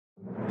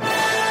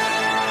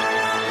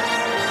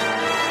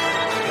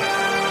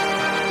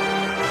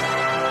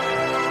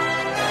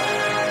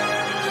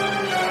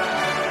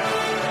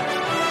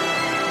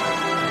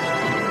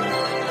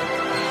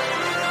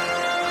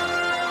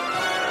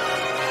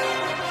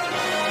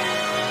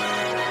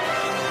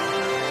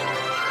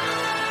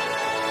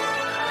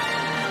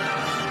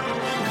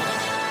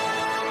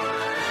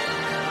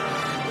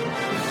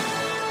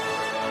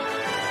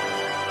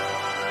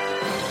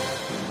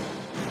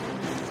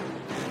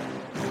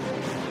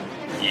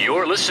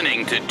You're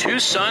listening to Two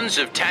Sons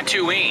of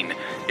Tatooine.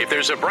 If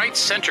there's a bright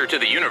center to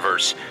the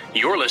universe,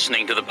 you're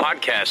listening to the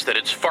podcast that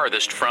it's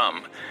farthest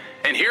from.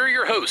 And here are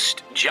your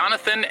hosts,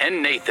 Jonathan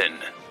and Nathan.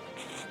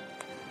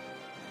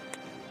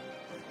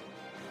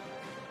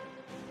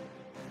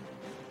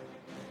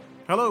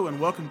 Hello and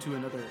welcome to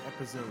another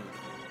episode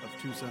of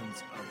Two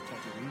Sons of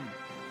Tatooine.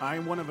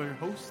 I'm one of our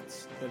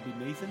hosts, that'd be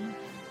Nathan,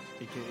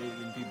 aka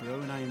NP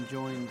Bro, and I am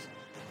joined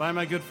by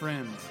my good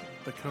friend,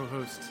 the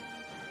co-host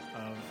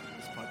of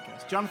this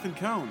podcast, Jonathan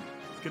Cohn.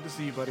 Good to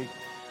see you, buddy.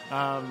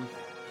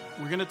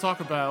 We're going to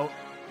talk about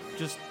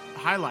just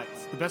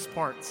highlights, the best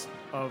parts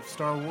of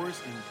Star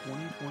Wars in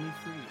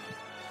 2023,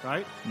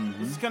 right?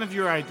 This is kind of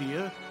your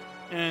idea,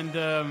 and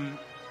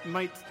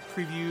might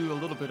preview a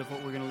little bit of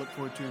what we're going to look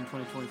forward to in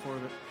 2024,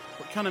 but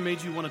what kind of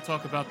made you want to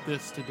talk about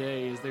this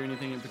today? Is there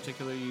anything in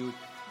particular you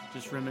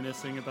just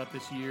reminiscing about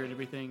this year and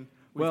everything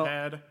we've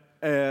had?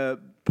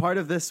 Part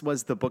of this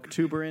was the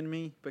booktuber in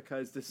me,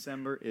 because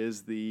December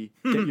is the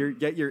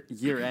get your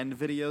year-end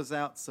videos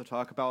out. So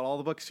talk about all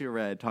the books you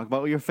read, talk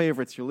about your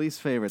favorites, your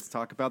least favorites,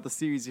 talk about the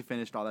series you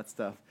finished, all that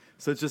stuff.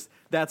 So it's just,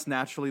 that's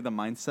naturally the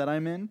mindset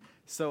I'm in.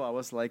 So I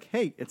was like,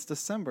 hey, it's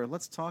December.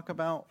 Let's talk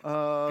about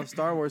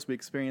Star Wars we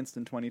experienced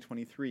in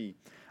 2023.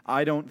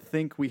 I don't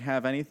think we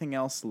have anything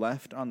else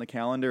left on the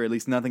calendar, at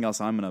least nothing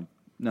else I'm gonna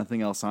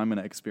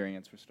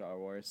experience for Star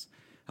Wars.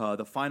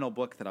 The final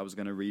book that I was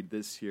gonna read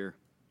this year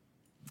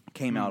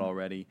came out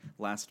already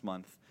last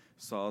month,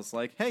 so I was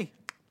like, "Hey,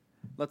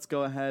 let's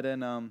go ahead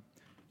and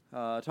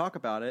talk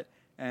about it."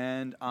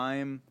 And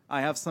I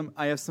have some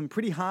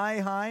pretty high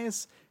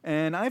highs,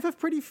 and I have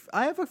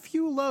a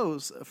few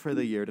lows for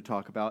the year to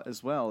talk about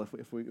as well.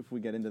 If we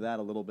get into that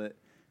a little bit,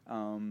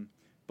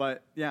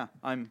 but yeah,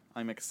 I'm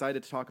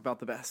excited to talk about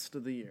the best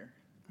of the year.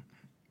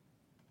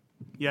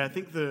 Yeah, I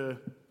think the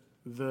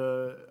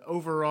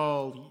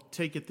overall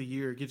take at the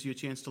year gives you a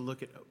chance to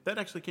look at that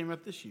actually came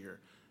out this year.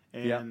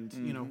 And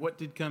you know, what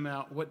did come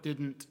out, what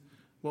didn't,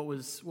 what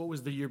was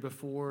the year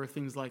before,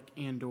 things like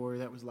Andor,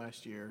 that was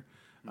last year,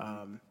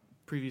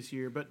 previous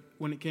year. But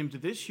when it came to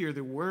this year,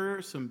 there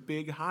were some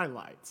big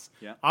highlights.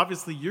 Yeah.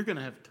 Obviously, you're going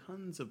to have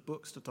tons of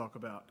books to talk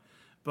about.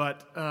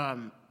 But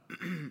I'm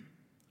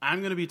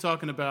going to be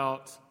talking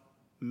about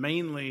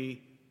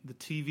mainly the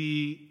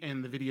TV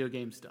and the video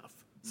game stuff.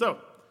 So,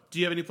 do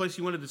you have any place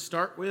you wanted to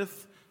start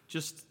with?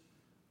 Just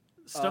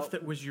stuff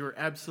that was your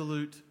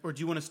absolute, or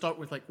do you want to start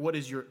with, like, what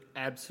was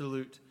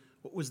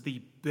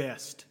the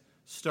best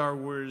Star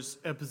Wars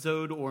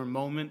episode or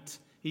moment,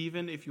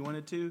 even, if you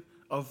wanted to,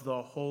 of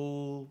the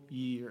whole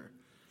year?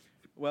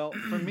 Well,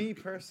 for me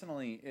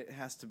personally, it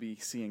has to be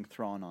seeing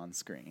Thrawn on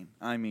screen.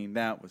 I mean,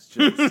 that was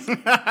just,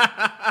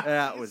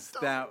 that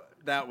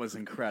was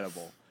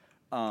incredible.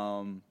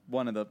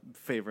 One of the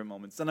favorite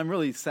moments. And I'm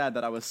really sad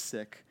that I was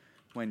sick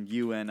when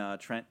you and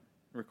Trent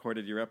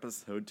recorded your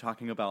episode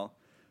talking about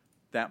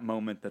that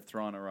moment that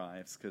Thrawn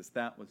arrives, because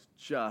that was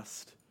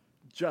just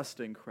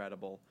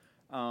incredible.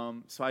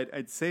 So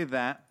I'd say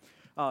that.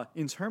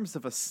 In terms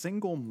of a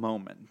single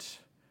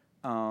moment,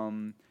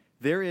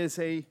 there is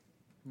a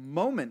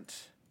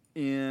moment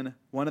in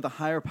one of the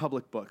High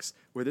Republic books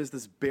where there's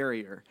this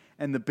barrier,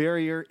 and the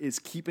barrier is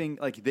keeping,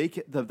 like,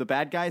 the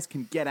bad guys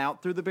can get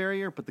out through the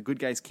barrier, but the good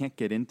guys can't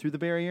get in through the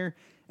barrier,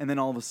 and then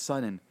all of a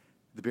sudden,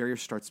 the barrier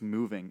starts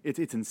moving.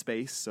 It's in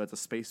space, so it's a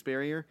space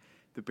barrier.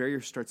 The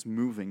barrier starts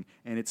moving,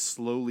 and it's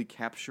slowly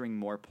capturing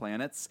more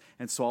planets.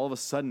 And so all of a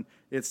sudden,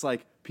 it's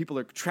like people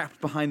are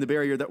trapped behind the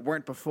barrier that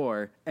weren't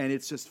before, and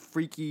it's just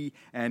freaky,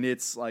 and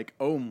it's like,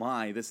 oh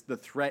my, the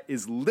threat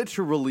is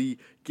literally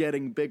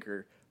getting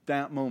bigger.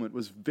 That moment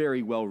was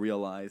very well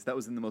realized. That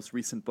was in the most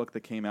recent book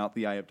that came out,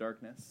 The Eye of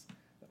Darkness.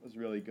 That was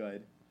really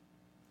good.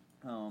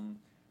 And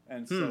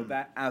so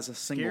that, as a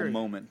single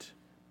moment,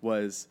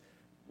 was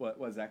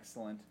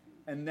excellent.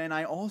 And then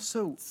I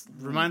also...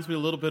 Reminds me a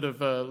little bit of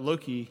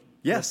Loki.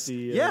 Yes,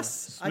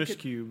 Smush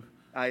Cube.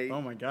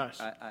 Oh my gosh!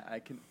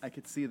 I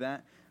could see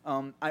that.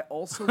 I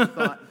also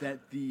thought that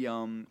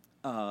in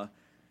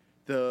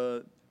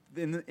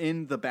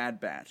the Bad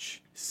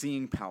Batch,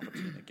 seeing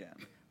Palpatine again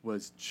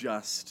was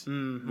just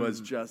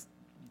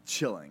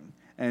chilling.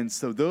 And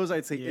so those,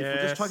 I'd say, if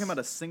we're just talking about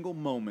a single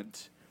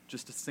moment,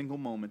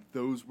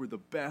 those were the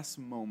best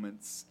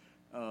moments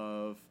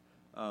of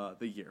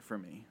the year for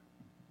me.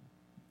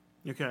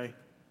 Okay.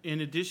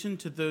 In addition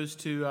to those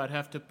two, I'd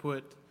have to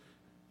put.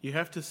 You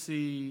have to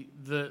see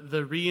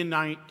the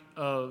reunite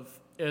of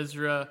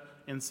Ezra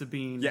and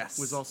Sabine. Yes.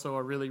 Was also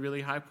a really,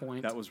 really high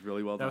point. That was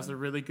really well done. That was a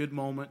really good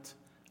moment.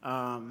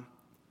 And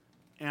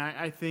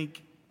I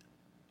think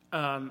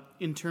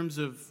in terms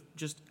of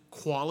just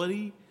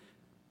quality,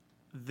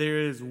 there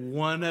is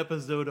one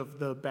episode of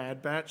The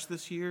Bad Batch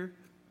this year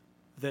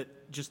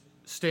that just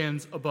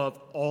stands above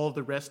all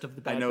the rest of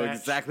The Bad Batch. I know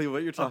exactly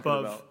what you're talking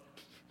about.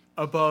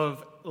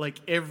 Above,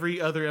 like,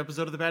 every other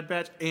episode of The Bad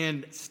Batch,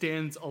 and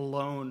stands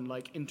alone.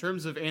 Like, in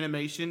terms of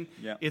animation,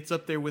 it's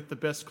up there with the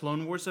best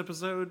Clone Wars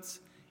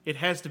episodes. It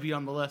has to be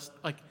on the list,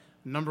 like,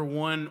 number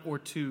 1 or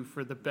 2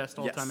 for the best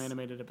all-time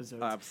animated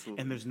episodes.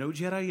 Absolutely. And there's no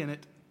Jedi in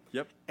it.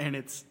 Yep. And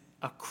it's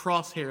a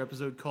Crosshair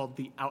episode called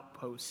The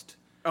Outpost.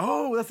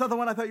 Oh, that's not the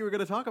one I thought you were going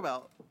to talk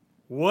about.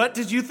 What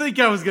did you think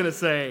I was going to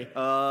say?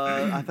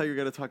 I thought you were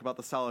going to talk about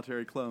the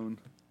Solitary Clone.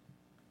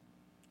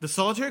 The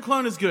Solitary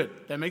Clone is good.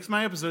 That makes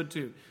my episode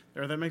too.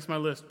 Or that makes my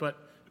list. But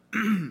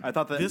I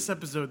thought that this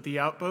episode, The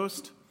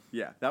Outpost,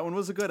 yeah, that one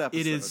was a good episode.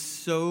 it is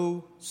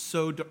so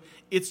dark.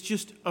 It's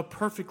just a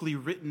perfectly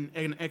written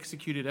and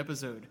executed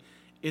episode.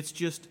 It's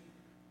just,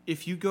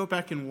 if you go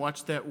back and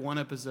watch that one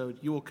episode,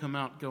 you will come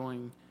out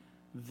going,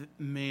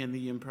 man,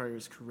 the Empire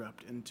is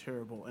corrupt and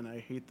terrible, and I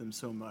hate them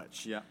so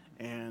much. Yeah.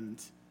 And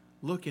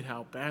look at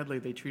how badly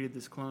they treated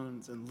these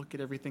clones, and look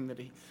at everything that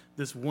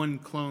this one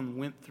clone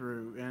went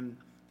through, and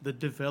the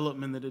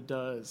development that it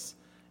does.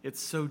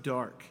 It's so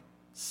dark,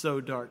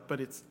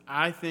 but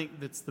I think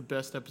that's the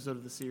best episode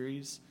of the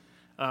series.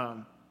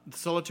 The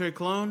Solitary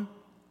Clone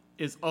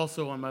is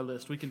also on my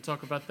list. We can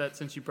talk about that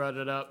since you brought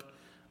it up.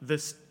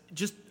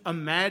 Just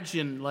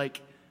imagine,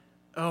 like,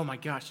 oh my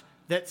gosh,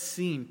 that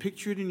scene.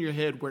 Picture it in your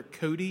head where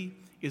Cody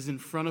is in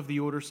front of the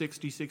Order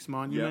 66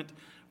 monument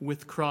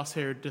with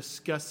Crosshair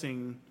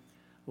discussing,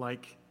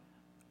 like,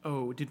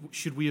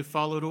 should we have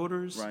followed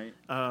orders? Right.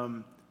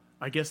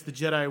 I guess the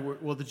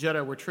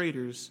Jedi were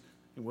traitors.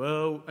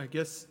 Well, I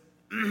guess,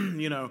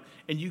 and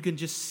you can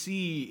just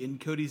see in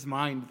Cody's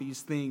mind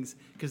these things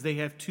because they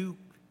have two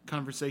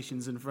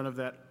conversations in front of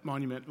that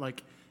monument,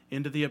 like,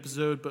 end of the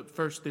episode. But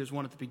first there's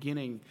one at the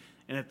beginning,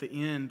 and at the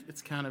end,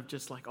 it's kind of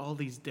just like all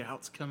these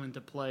doubts come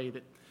into play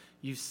that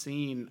you've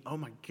seen. Oh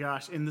my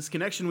gosh. And this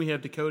connection we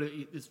have to Coda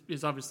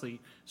is obviously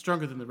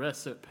stronger than the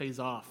rest, so it pays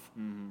off.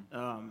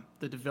 Mm-hmm.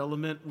 The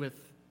development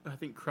with, I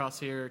think,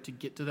 Crosshair to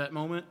get to that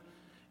moment,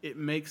 it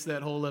makes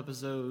that whole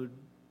episode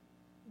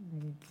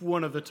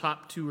one of the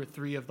top 2 or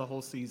 3 of the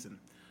whole season.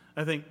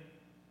 I think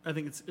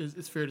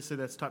it's fair to say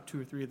that's top 2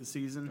 or 3 of the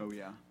season. Oh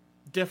yeah,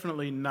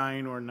 definitely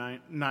 9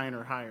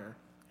 or higher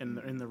in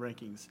the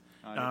rankings.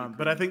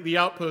 But I think The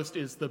Outpost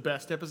is the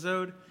best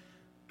episode.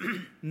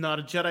 Not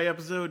a Jedi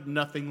episode,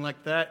 nothing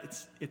like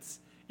that.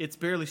 It's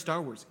barely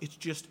Star Wars. It's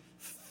just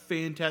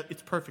fantastic.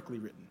 It's perfectly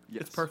written.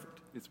 Yes. It's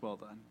perfect. It's well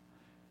done.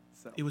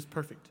 So It was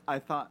perfect. I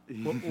thought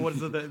What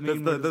does that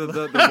mean?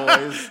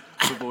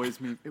 the boys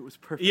mean it was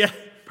perfect. Yeah.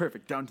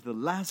 Perfect down to the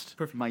last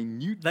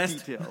minute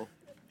detail.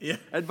 Yeah.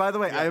 And by the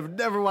way, I have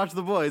never watched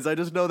The Boys. I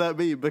just know that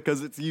meme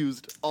because it's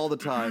used all the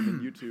time in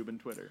YouTube and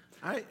Twitter.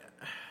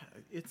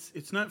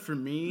 It's not for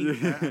me.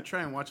 I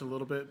try and watch a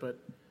little bit, but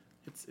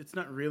it's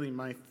not really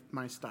my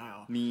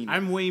style.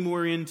 I'm way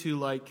more into,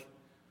 like,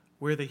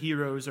 where the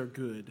heroes are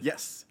good.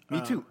 Yes,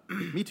 me too.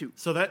 Me too.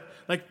 So that,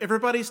 like,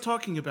 everybody's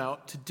talking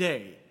about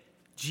today,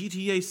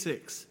 GTA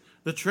 6,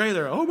 the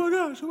trailer. Oh my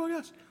gosh.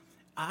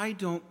 I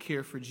don't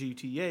care for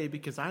GTA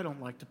because I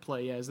don't like to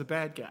play as the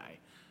bad guy.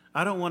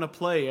 I don't want to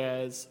play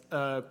as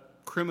a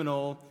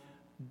criminal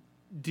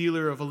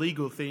dealer of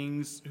illegal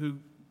things who,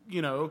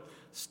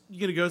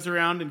 goes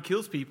around and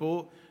kills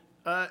people.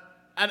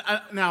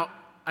 Now,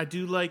 I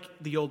do like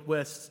the Old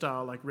West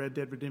style, like Red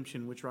Dead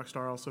Redemption, which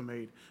Rockstar also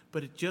made,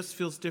 but it just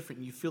feels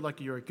different. You feel like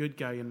you're a good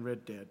guy in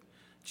Red Dead.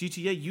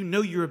 GTA,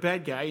 you're a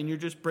bad guy and you're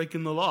just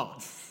breaking the law.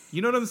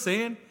 You know what I'm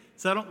saying?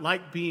 So I don't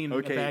like being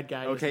a bad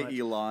guy. Okay, as much.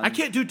 Elon. I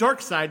can't do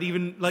dark side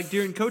even, like,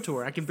 during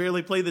KOTOR. I can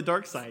barely play the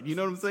dark side. You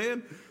know what I'm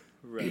saying?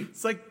 Right.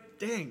 It's like,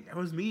 dang, I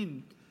was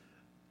mean.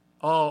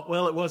 Oh,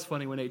 well, it was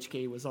funny when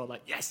HK was all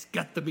like, yes,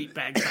 got the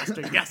meatbag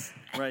faster, yes.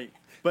 Right.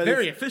 But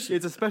Very efficient.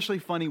 It's especially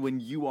funny when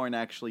you aren't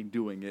actually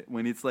doing it.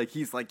 When it's like,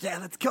 he's like, yeah,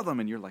 let's kill them.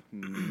 And you're like,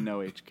 no,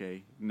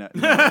 HK. No.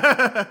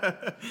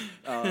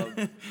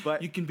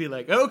 But you can be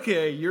like,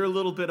 okay, you're a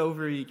little bit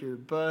overeager,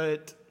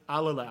 but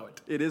I'll allow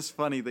it. It is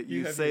funny that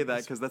you say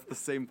that because that's the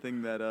same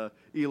thing that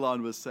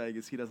Elon was saying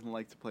is he doesn't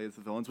like to play as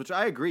the villains, which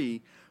I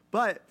agree.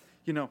 But,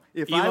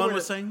 if Elon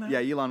was saying that? Yeah,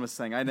 Elon was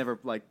saying, I never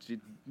liked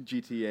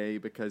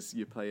GTA because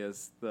you play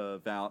as the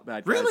bad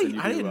guys. Really?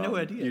 And I had no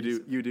idea.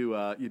 You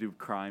do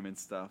crime and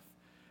stuff.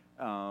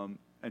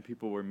 And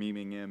people were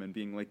memeing him and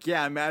being like,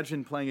 yeah,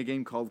 imagine playing a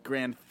game called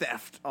Grand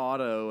Theft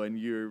Auto and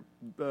you're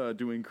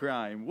doing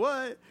crime.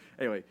 What?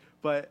 Anyway,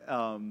 but,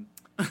 I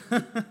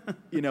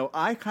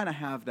kind of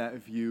have that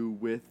view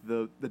with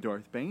the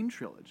Darth Bane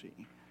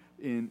trilogy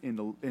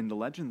in the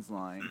Legends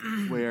line,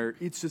 where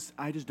it's just,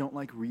 I just don't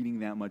like reading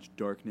that much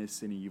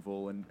darkness and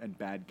evil and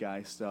bad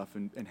guy stuff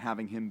and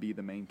having him be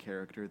the main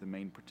character, the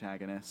main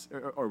protagonist,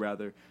 or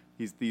rather,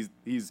 he's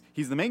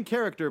the main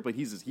character, but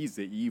he's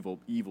the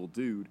evil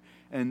dude.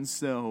 And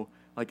so,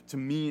 like, to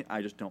me,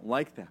 I just don't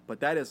like that. But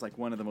that is like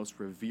one of the most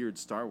revered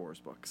Star Wars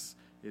books,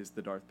 is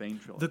the Darth Bane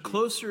trilogy. The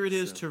closer it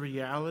is to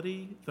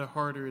reality, the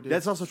harder it is.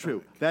 That's also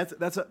true. That's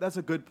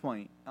a good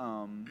point.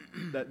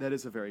 That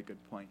is a very good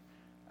point.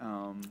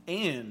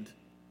 And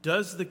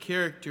does the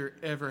character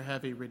ever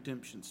have a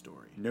redemption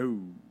story? No.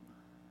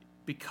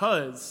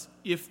 Because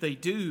if they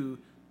do,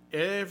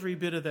 every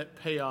bit of that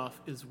payoff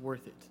is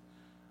worth it.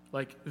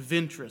 Like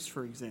Ventress,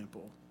 for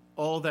example.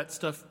 All that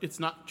stuff, it's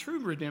not true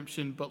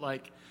redemption, but,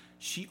 like,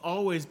 she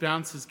always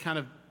bounces kind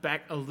of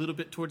back a little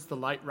bit towards the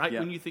light right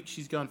when you think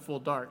she's gone full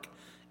dark.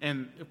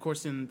 And, of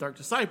course, in Dark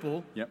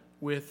Disciple,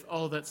 with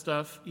all that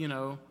stuff,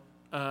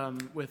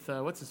 with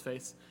what's his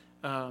face,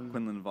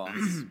 Quinlan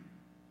Voss.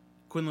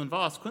 Quinlan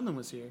Voss. Quinlan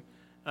was here.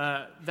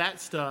 That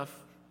stuff.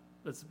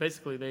 That's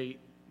basically they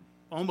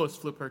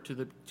almost flip her to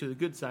the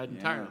good side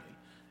entirely.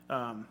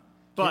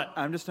 But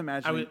I'm just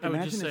imagining. I would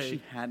imagine just if say,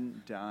 she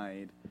hadn't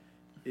died.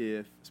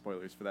 If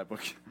spoilers for that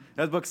book,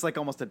 that book's like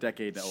almost a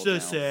decade old So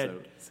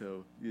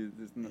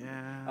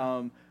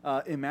now.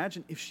 sad.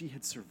 Imagine if she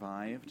had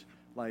survived,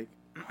 like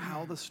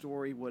how the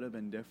story would have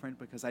been different.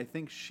 Because I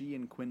think she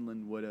and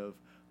Quinlan would have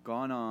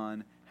gone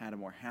on, had a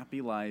more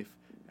happy life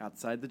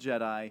outside the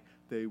Jedi.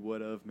 They would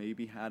have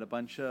maybe had a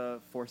bunch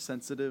of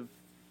Force-sensitive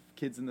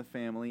kids in the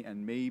family,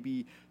 and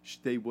maybe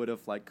they would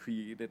have like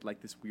created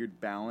like this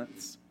weird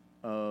balance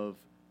of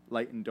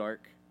light and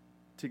dark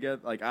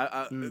together. Like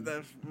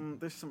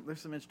there's some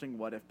interesting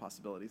what if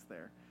possibilities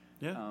there.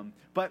 Yeah.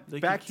 But they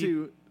back can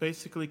to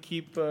basically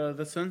keep the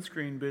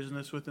sunscreen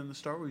business within the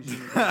Star Wars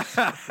universe.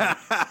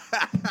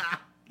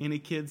 Any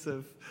kids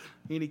of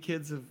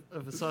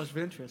Asajj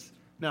Ventress?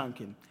 No, I'm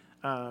kidding.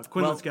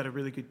 Quinlan's got a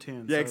really good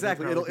tan. Yeah, so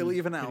exactly. they'll probably It'll be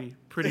even out.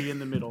 Pretty in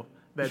the middle.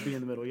 That'd be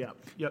in the middle.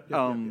 Yep.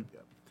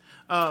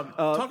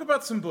 Talk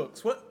about some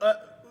books.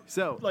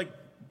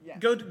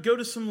 Go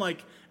to some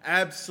like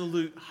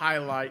absolute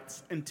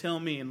highlights and tell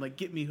me and like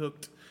get me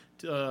hooked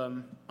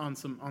on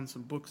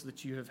some books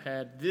that you have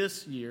had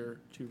this year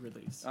to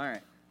release. All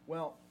right.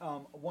 Well,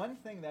 one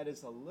thing that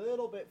is a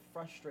little bit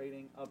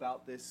frustrating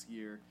about this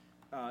year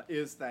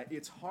is that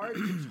it's hard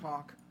to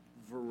talk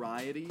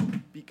variety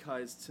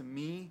because to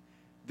me,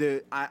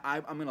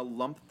 I'm going to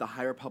lump the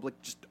High Republic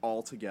just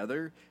all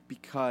together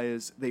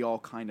because they all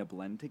kind of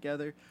blend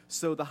together.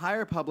 So the High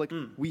Republic,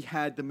 we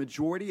had the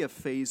majority of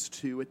Phase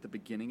 2 at the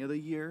beginning of the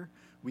year.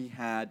 We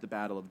had the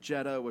Battle of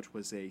Jeddah, which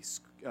was a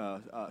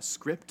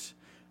script.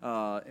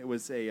 It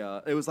was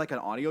like an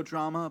audio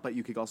drama, but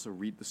you could also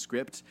read the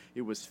script.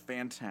 It was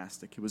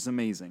fantastic. It was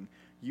amazing.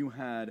 You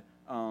had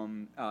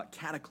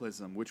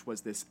Cataclysm, which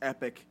was this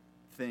epic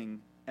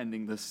thing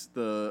ending the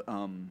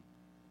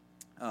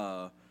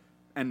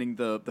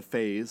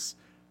phase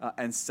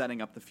and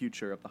setting up the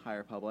future of the High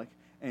Republic.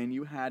 And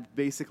you had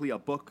basically a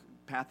book,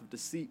 Path of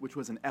Deceit, which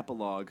was an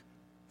epilogue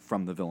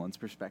from the villain's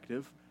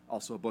perspective.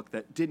 Also a book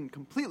that didn't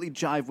completely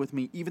jive with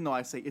me, even though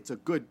I say it's a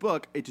good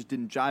book, it just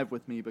didn't jive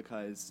with me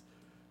because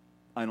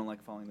I don't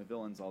like following the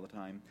villains all the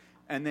time.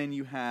 And then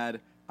you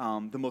had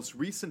the most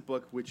recent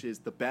book, which is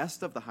the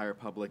best of the High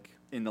Republic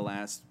in the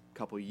last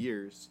couple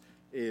years,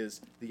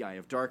 is The Eye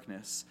of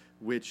Darkness,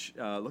 which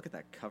look at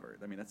that cover.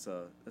 I mean, that's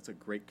a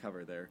great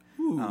cover there.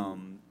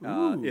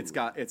 It's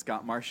got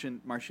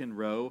Marchion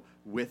Ro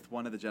with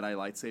one of the Jedi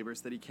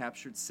lightsabers that he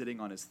captured sitting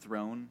on his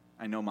throne.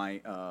 I know my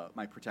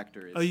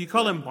protector is. Oh, you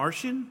call him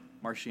Martian?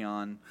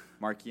 Marchion,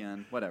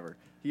 whatever.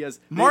 He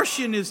has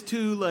Martian is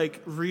too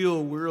like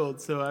real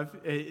world, so I've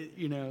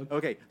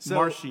Okay, so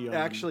Marchion.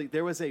 Actually,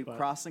 there was a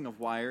crossing of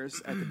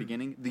wires at the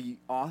beginning. The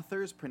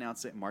authors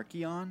pronounce it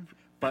Marchion,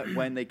 but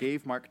when they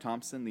gave Mark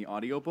Thompson the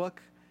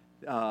audiobook,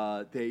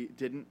 they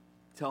didn't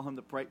tell him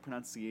the right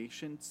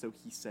pronunciation, so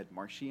he said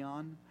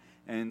Marchion,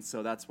 and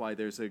so that's why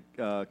there's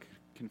a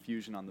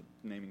confusion on the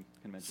naming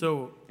convention.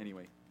 So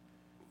anyway,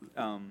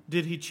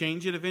 did he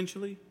change it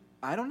eventually?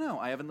 I don't know.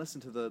 I haven't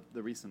listened to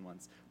the recent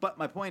ones, but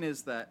my point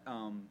is that.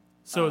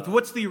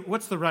 What's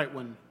the right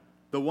one?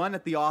 The one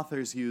that the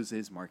authors use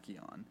is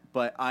Marchion,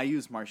 but I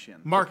use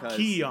Marchion.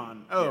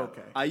 Marchion.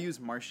 Okay. I use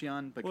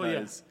Marchion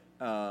because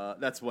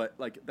that's what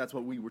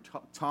we were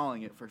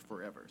calling it for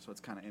forever. So it's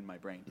kind of in my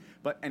brain.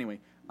 But anyway,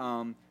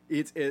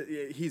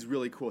 he's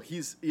really cool.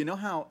 You know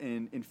how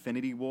in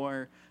Infinity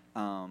War,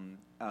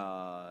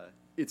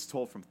 it's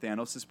told from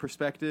Thanos'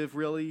 perspective,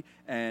 really,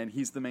 and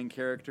he's the main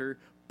character,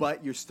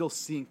 but you're still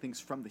seeing things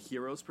from the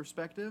hero's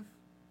perspective.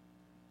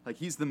 Like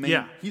he's the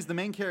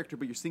main character,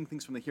 but you're seeing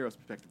things from the hero's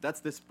perspective. That's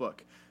this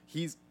book.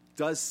 He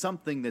does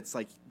something that's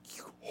like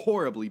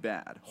horribly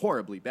bad,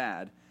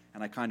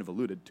 and I kind of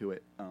alluded to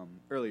it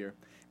earlier.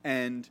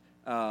 And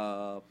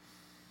the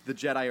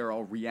Jedi are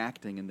all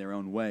reacting in their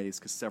own ways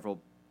because several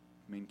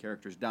main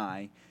characters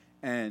die,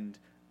 and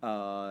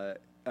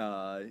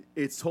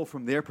it's told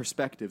from their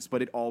perspectives,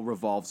 but it all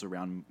revolves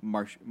around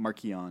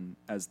Marchion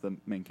as the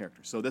main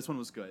character. So this one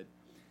was good.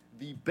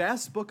 The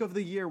best book of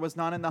the year was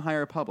not in the High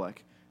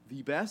Republic.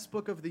 The best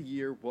book of the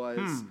year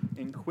was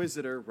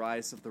Inquisitor: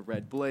 Rise of the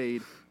Red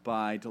Blade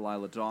by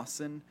Delilah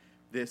Dawson.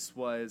 This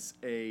was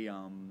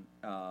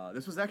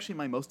actually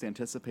my most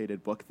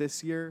anticipated book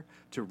this year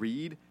to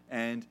read,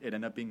 and it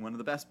ended up being one of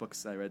the best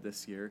books I read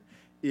this year.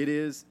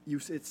 It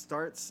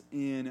starts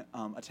in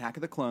Attack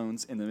of the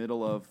Clones in the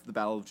middle of the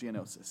Battle of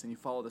Geonosis, and you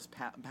follow this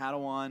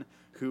Padawan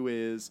who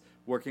is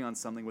working on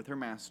something with her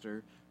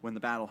master when the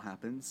battle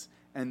happens,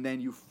 and then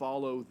you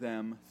follow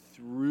them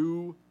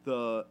through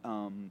the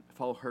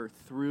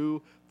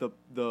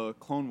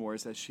Clone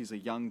Wars as she's a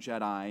young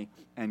Jedi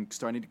and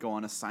starting to go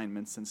on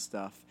assignments and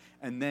stuff.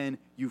 And then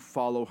you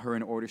follow her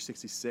in Order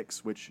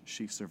 66, which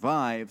she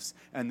survives,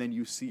 and then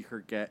you see her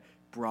get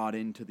brought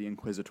into the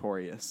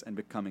Inquisitorius and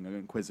becoming an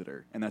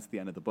Inquisitor, and that's the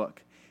end of the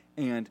book.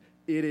 And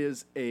It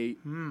is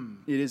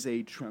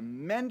a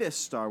tremendous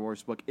Star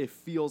Wars book. It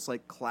feels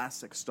like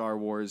classic Star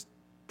Wars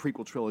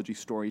prequel trilogy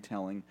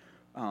storytelling.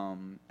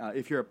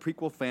 If you're a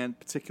prequel fan,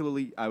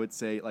 particularly, I would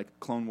say like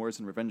Clone Wars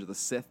and Revenge of the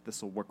Sith,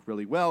 this will work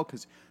really well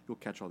because you'll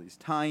catch all these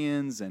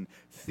tie-ins, and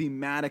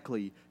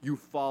thematically, you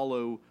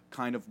follow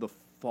kind of the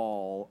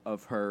fall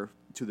of her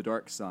to the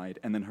dark side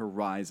and then her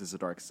rise as a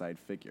dark side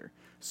figure.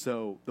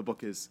 So the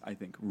book is, I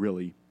think,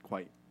 really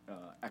quite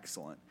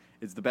excellent.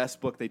 It's the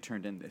best book they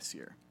turned in this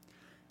year.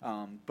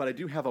 But I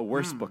do have a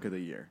worst book of the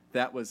year.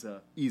 That was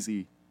a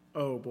easy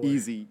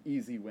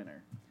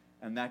winner.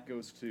 And that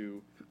goes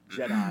to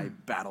Jedi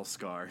Battle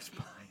Scars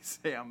by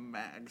Sam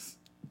Maggs.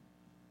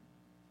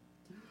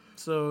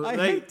 So I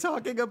hate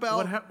talking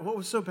about what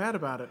was so bad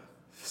about it?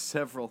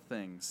 Several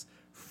things.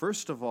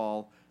 First of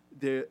all,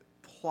 the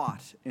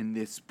plot in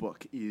this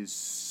book is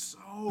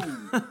so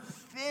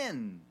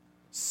thin.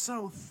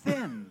 So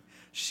thin.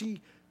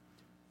 She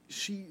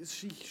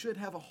should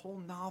have a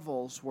whole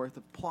novel's worth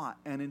of plot,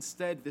 and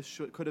instead this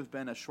could have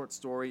been a short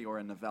story or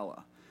a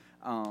novella.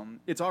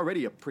 It's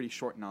already a pretty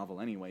short novel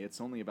anyway.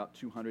 It's only about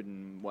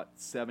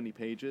 270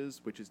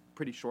 pages, which is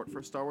pretty short for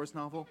a Star Wars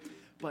novel.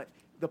 But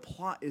the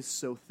plot is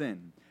so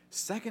thin.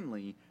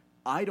 Secondly,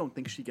 I don't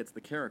think she gets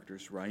the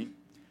characters right.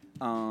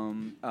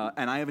 And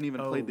I haven't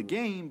even played the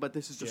game, but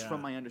this is just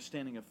from my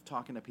understanding of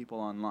talking to people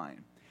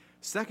online.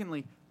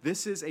 Secondly,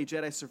 this is a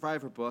Jedi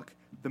Survivor book.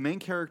 The main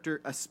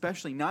character,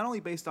 especially, not only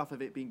based off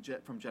of it being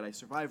from Jedi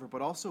Survivor,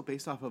 but also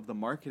based off of the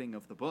marketing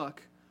of the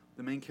book,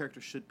 the main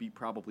character should be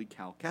probably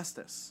Cal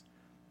Kestis.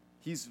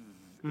 He's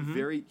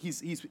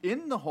he's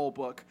in the whole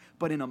book,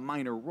 but in a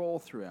minor role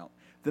throughout.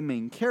 The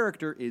main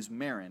character is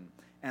Marin,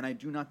 and I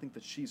do not think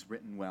that she's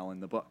written well in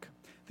the book.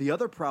 The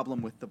other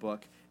problem with the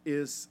book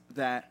is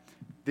that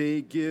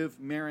they give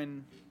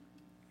Marin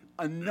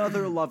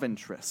another love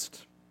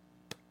interest.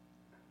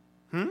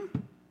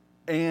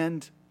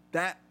 And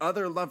that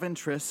other love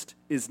interest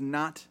is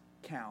not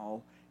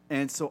Cal,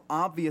 and so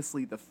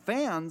obviously the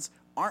fans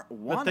aren't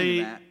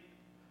wanting that.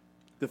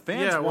 The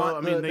fans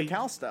want the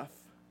Cal stuff.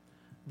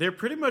 They're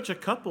pretty much a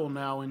couple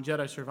now in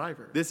Jedi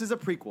Survivor. This is a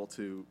prequel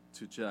to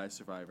Jedi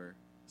Survivor.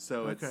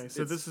 So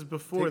this is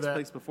before that.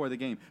 Takes place before the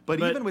game.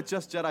 But even with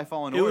just Jedi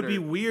Fallen Order, Order, it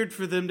would be weird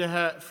for them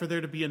to for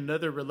there to be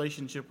another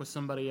relationship with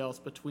somebody else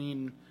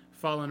between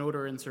Fallen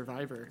Order and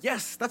Survivor.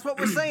 Yes, that's what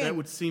we're saying. That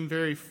would seem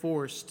very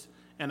forced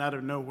and out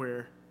of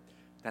nowhere.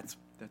 That's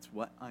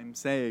what I'm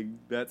saying.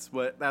 That's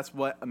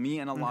what me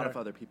and a lot of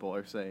other people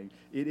are saying.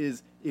 It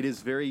is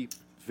very,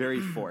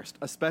 very forced,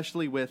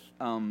 especially with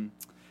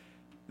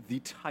the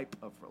type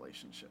of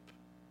relationship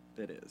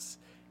it is.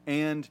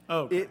 And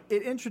it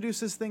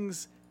introduces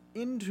things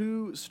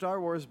into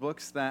Star Wars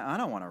books that I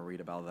don't want to read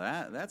about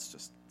that. That's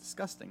just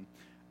disgusting.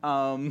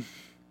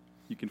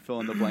 You can fill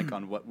in the blank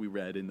on what we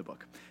read in the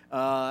book.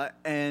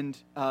 And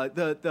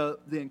the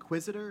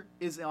Inquisitor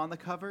is on the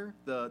cover,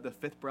 the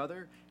fifth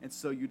brother, and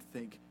so you'd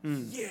think,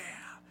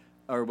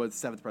 or was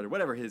seventh brother,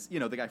 whatever his, the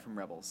guy from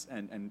Rebels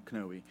and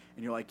Kenobi,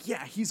 and you're like,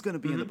 yeah, he's going to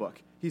be in the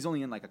book. He's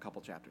only in like a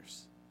couple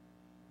chapters,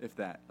 if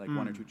that, like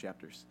 1 or 2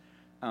 chapters.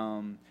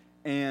 And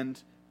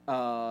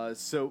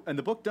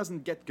the book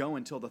doesn't get going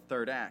until the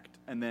third act,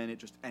 and then it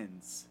just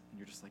ends, and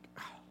you're just like,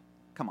 oh,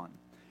 come on.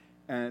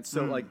 And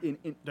so like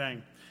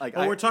dang. Like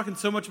we're talking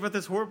so much about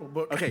this horrible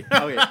book. Okay.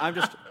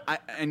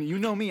 And you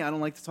know me, I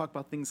don't like to talk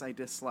about things I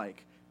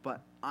dislike,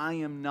 but I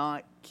am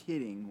not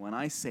kidding when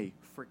I say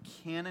for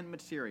canon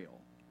material,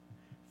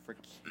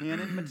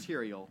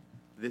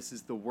 this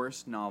is the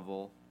worst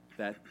novel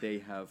that they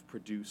have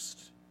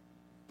produced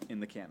in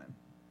the canon.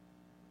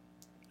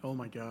 Oh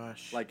my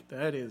gosh! Like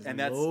that is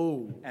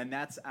low. And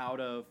that's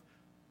out of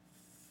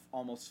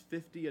almost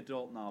 50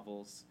 adult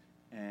novels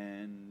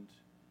and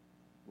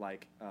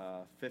like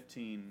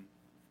 15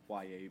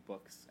 YA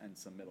books and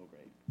some middle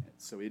grade.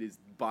 So it is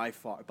by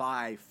far.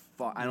 I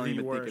don't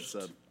even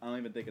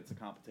think it's a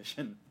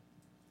competition.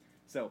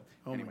 So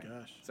anyway, my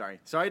gosh.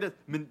 Sorry to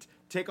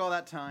take all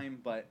that time,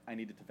 but I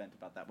needed to vent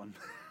about that one.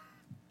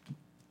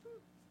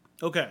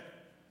 Okay,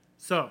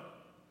 so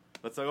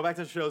let's go back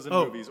to shows and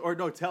movies, or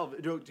no,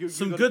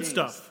 some good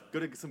stuff. Go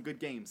to some good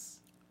games.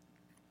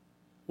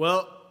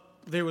 Well,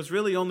 there was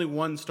really only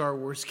one Star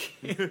Wars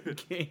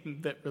game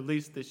that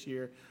released this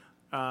year,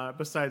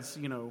 besides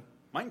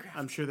Minecraft.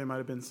 I'm sure there might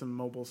have been some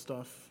mobile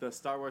stuff. The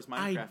Star Wars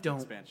Minecraft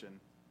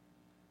expansion.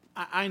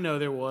 I know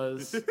there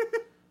was.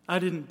 I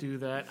didn't do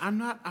that. All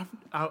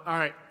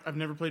right, I've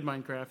never played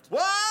Minecraft.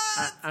 What?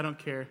 I don't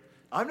care.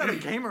 I'm not a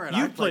gamer, and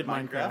You've I played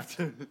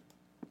Minecraft.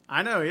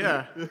 I know,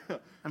 yeah.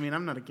 I mean,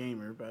 I'm not a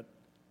gamer, but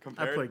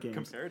I play games.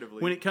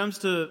 Comparatively. When it comes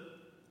to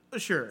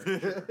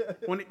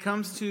when it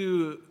comes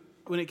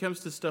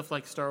to stuff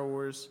like Star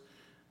Wars,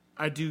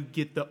 I do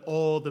get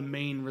all the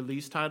main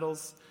release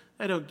titles.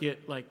 I don't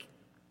get like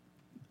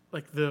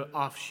the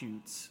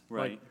offshoots,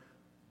 right?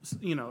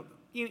 Like,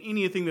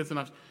 anything that's an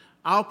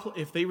offshoot.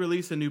 If they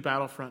release a new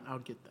Battlefront, I'll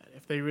get that.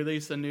 If they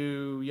release a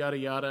new yada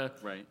yada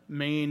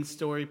main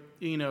story,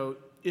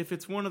 if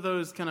it's one of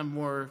those kind of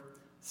more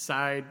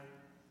side,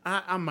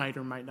 I might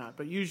or might not,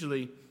 but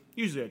usually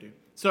I do.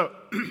 So,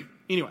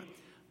 anyway,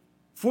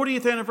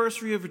 40th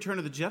anniversary of Return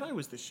of the Jedi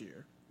was this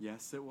year.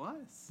 Yes, it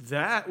was.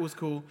 That was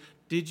cool.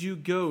 Did you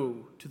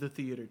go to the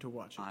theater to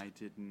watch it? I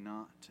did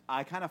not.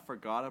 I kind of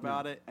forgot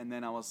about it, and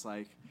then I was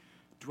like,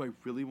 do I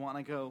really want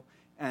to go?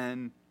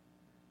 And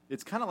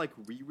it's kind of like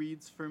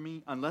rereads for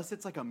me. Unless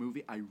it's like a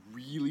movie I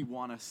really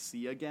want to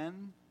see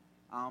again,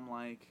 I'm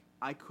like,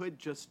 I could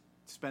just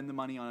spend the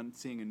money on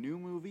seeing a new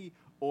movie,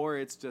 or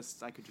it's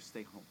just, I could just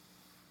stay home.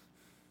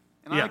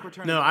 And I like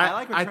Return of the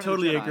Jedi. I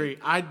totally agree.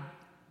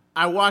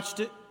 I watched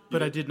it,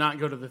 but I did not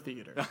go to the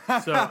theater.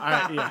 So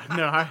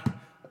I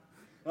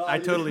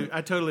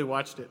totally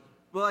watched it.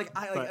 Well,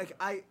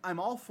 I'm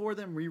all for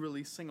them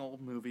re-releasing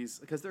old movies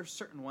because there are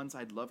certain ones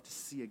I'd love to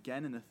see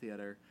again in the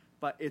theater.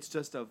 But it's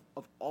just of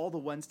all the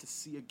ones to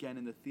see again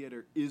in the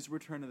theater, is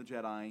Return of the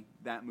Jedi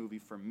that movie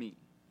for me?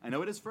 I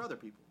know it is for other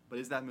people, but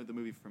is that the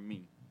movie for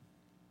me?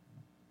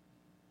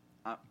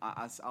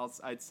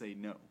 I'd say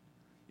no,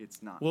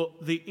 it's not. Well,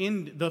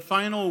 the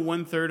final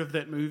 1/3 of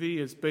that movie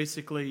is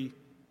basically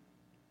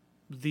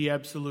the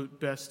absolute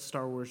best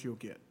Star Wars you'll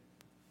get.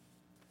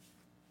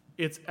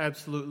 It's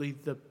absolutely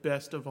the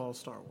best of all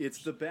Star Wars.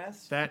 It's the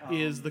best. That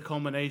is the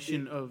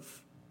culmination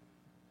of...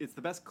 It's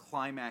the best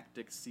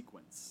climactic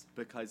sequence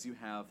because you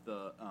have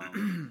the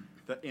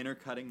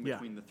intercutting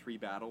between the three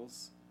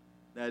battles.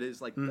 That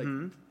is like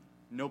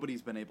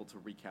nobody's been able to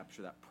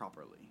recapture that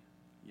properly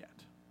yet.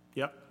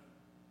 Yep.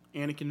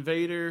 Anakin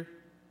Vader,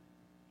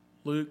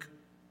 Luke,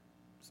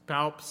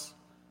 Palps,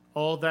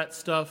 all that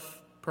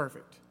stuff,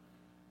 perfect.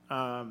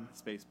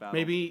 Space battle.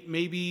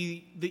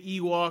 Maybe the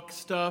Ewok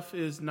stuff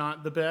is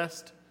not the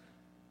best,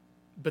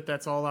 but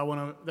that's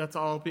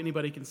all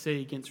anybody can say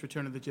against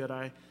Return of the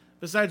Jedi.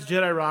 Besides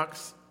Jedi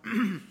Rocks,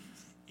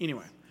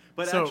 anyway.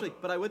 But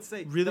I would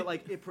say that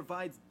like it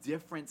provides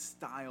different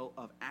style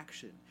of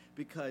action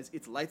because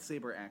it's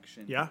lightsaber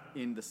action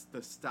in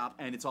the stop,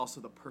 and it's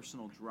also the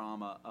personal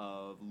drama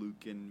of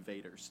Luke and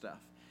Vader stuff.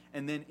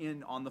 And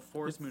then on the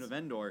Forest Moon of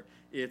Endor,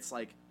 it's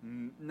like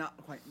not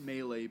quite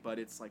melee, but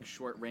it's like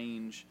short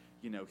range,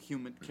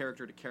 human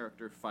character to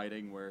character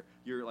fighting where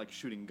you're like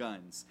shooting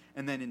guns.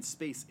 And then in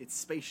space, it's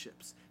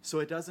spaceships, so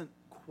it doesn't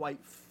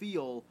quite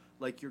feel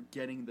like you're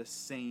getting the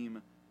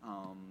same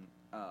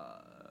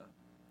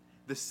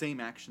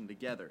action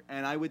together.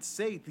 And I would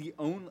say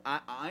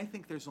I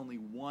think there's only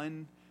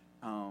one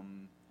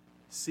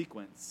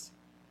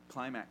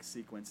climax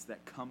sequence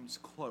that comes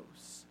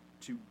close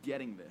to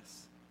getting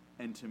this,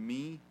 and to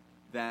me,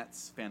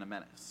 that's Phantom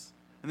Menace.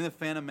 And then the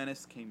Phantom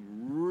Menace came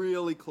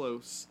really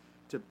close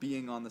to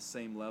being on the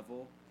same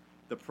level.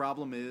 The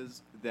problem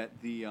is that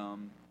the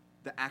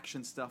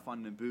action stuff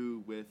on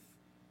Naboo with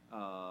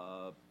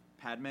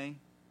Padme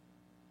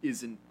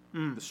isn't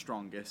the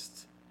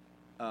strongest.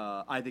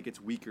 I think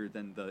it's weaker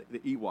than the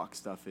Ewok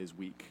stuff is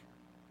weak,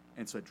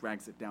 and so it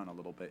drags it down a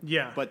little bit.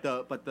 Yeah. But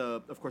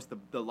of course the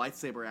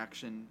lightsaber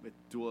action with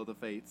Duel of the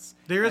Fates.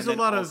 There is a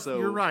lot of,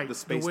 you're right, the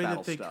space way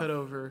battle that they stuff. cut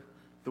over.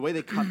 The way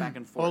they cut back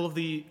and forth. All of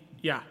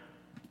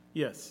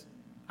yes.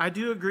 I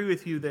do agree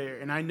with you there,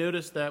 and I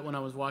noticed that when I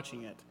was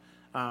watching it.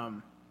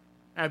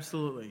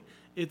 Absolutely.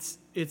 It's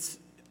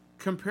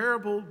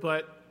comparable,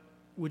 but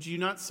would you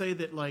not say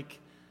that, like,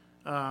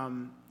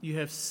 you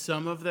have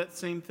some of that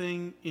same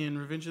thing in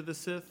Revenge of the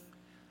Sith?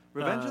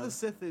 Revenge of the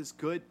Sith is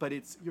good, but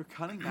you're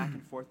cutting back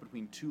and forth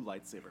between two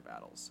lightsaber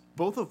battles,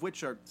 both of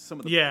which are some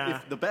of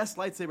the best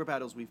lightsaber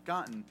battles we've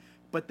gotten,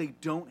 but they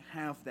don't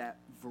have that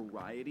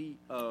variety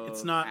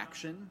of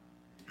action.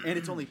 And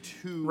it's only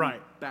two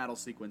battle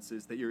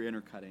sequences that you're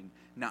intercutting,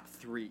 not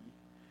three.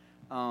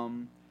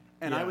 And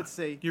I would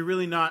say you're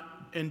really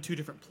not in two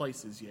different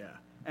places,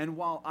 And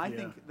while I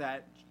think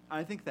that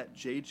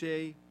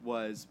JJ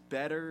was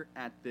better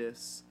at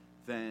this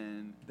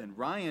than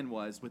Ryan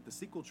was with the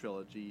sequel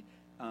trilogy,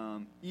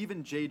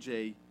 even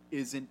JJ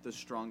isn't the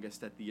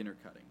strongest at the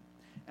intercutting.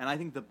 And I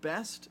think the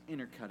best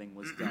intercutting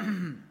was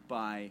done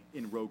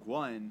in Rogue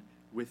One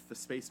with the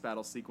space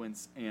battle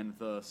sequence and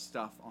the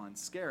stuff on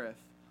Scarif.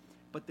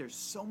 But there's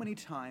so many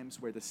times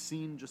where the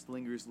scene just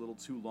lingers a little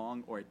too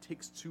long, or it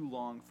takes too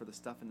long for the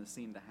stuff in the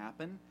scene to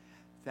happen,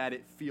 that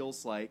it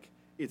feels like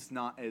it's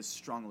not as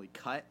strongly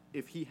cut.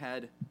 If he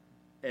had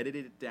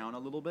edited it down a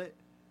little bit,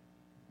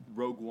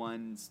 Rogue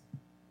One's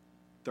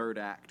third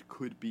act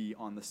could be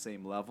on the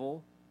same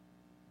level,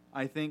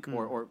 I think,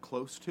 or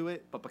close to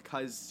it. But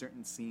because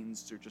certain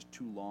scenes are just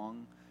too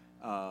long,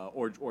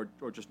 or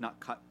just not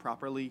cut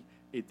properly,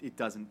 it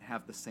doesn't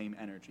have the same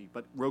energy.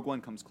 But Rogue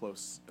One comes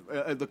close,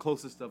 the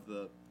closest of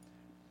the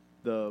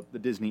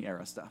Disney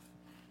era stuff.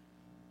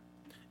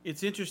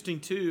 It's interesting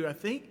too. I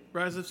think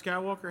Rise of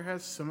Skywalker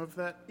has some of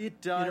that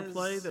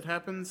interplay that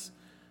happens.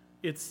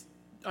 It's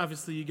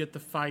obviously you get the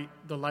fight,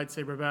 the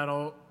lightsaber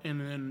battle, and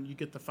then you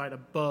get the fight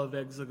above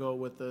Exegol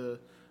with the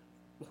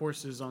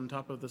horses on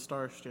top of the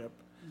starship.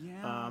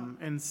 Yeah.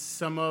 And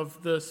some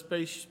of the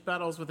space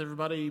battles with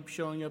everybody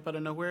showing up out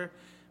of nowhere.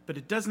 But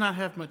it does not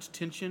have much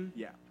tension.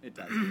 Yeah, it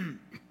does.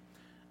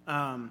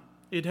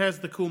 It has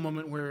the cool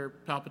moment where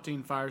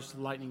Palpatine fires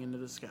lightning into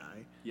the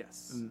sky.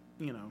 Yes. And,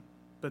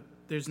 but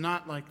there's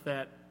not like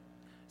that.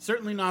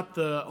 Certainly not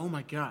the, oh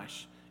my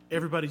gosh,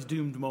 everybody's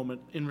doomed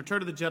moment. In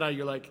Return of the Jedi,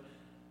 you're like,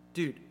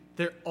 dude,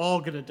 they're all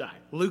going to die.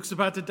 Luke's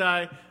about to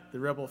die. The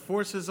rebel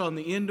forces on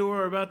the Endor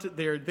are about to,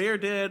 they're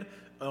dead.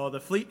 Oh, the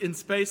fleet in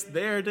space,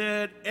 they're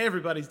dead.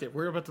 Everybody's dead.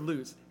 We're about to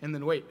lose. And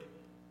then wait.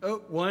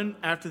 Oh, one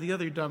after the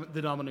other,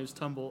 the dominoes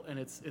tumble, and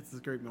it's this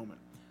great moment.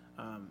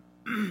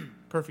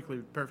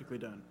 Perfectly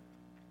done.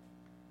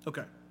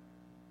 Okay.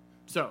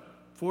 So,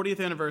 40th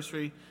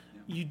anniversary.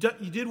 Yeah.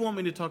 You did want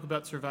me to talk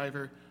about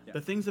Survivor. Yeah.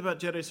 The things about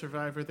Jedi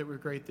Survivor that were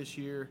great this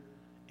year,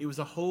 it was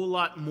a whole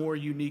lot more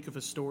unique of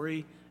a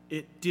story.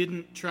 It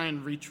didn't try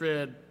and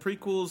retread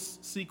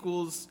prequels,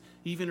 sequels,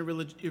 even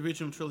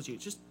original trilogy.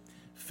 It just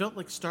felt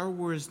like Star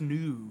Wars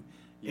new,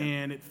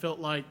 and it felt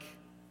like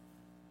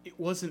it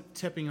wasn't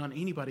stepping on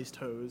anybody's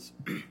toes.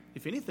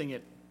 If anything,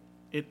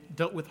 it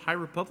dealt with High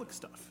Republic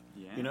stuff,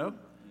 you know?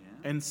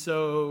 Yeah. And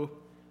so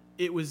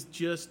it was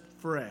just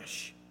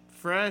fresh,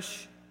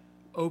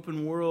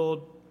 open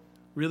world,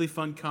 really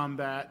fun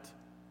combat.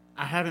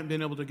 I haven't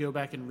been able to go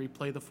back and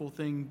replay the full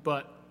thing,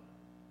 but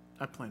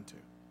I plan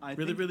to.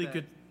 Really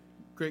good,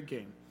 great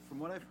game. From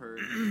what I've heard,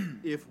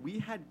 if we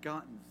had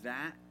gotten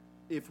that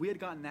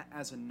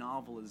as a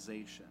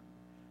novelization,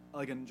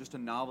 just a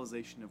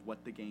novelization of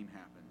what the game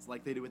happens,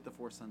 like they do with The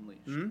Force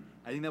Unleashed, mm-hmm.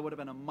 I think that would have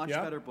been a much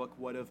better book,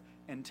 would have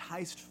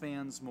enticed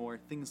fans more,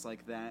 things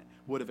like that,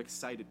 would have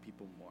excited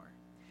people more.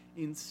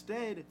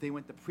 Instead, they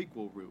went the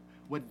prequel route.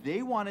 What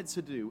they wanted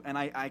to do, and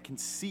I can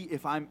see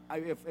if I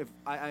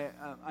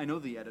know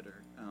the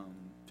editor,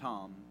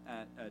 Tom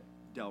at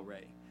Del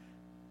Rey.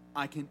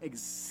 I can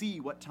see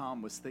what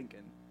Tom was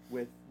thinking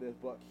with the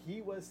book.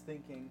 He was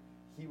thinking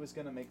he was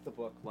going to make the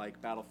book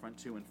like Battlefront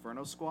 2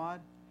 Inferno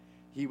Squad.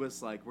 He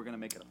was like, we're going to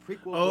make it a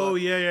prequel book.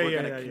 We're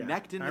going to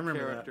connect into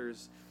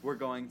characters. That. We're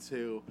going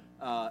to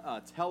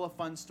tell a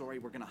fun story.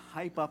 We're going to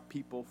hype up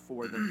people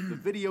for the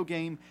video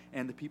game,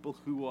 and the people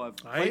who have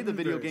played the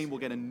video game will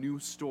get a new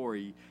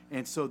story.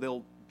 And so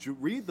they'll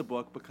read the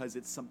book because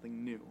it's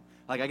something new.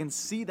 Like, I can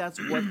see that's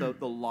what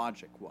the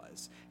logic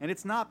was. And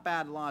it's not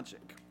bad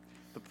logic.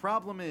 The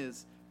problem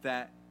is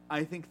that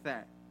I think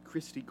that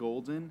Christie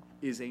Golden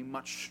is a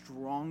much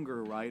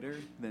stronger writer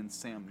than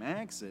Sam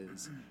Maggs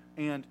is.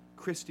 And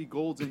Christie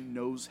Golden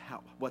knows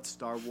what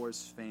Star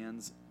Wars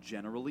fans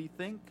generally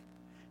think.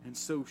 And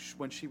so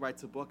when she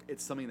writes a book,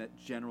 it's something that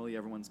generally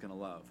everyone's going to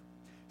love.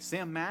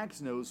 Sam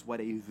Maggs knows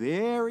what a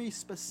very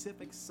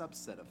specific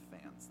subset of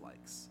fans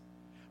likes.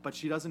 But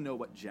she doesn't know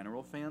what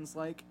general fans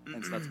like,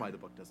 and so that's why the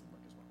book doesn't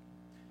work as well.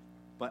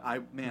 But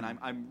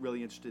I'm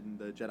really interested in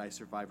the Jedi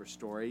Survivor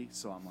story,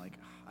 so I'm like,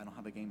 I don't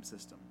have a game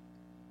system.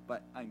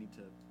 But I need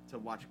to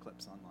watch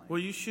clips online. Well,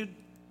 you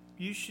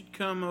should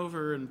come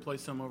over and play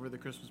some over the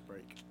Christmas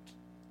break.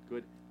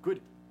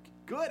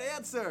 Good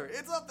answer.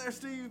 It's up there,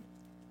 Steve.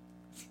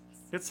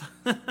 It's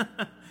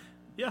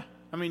yeah.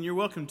 I mean, you're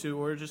welcome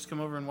to, or just come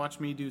over and watch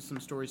me do some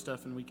story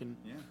stuff, and we can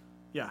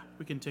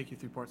we can take you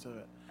through parts of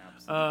it.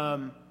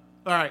 Absolutely.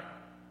 All right.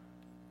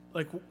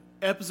 Like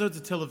episodes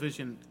of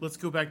television. Let's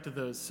go back to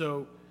those. So,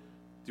 do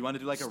you want to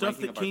do like a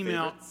ranking of our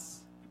favorites?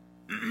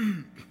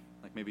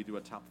 Like maybe do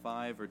a top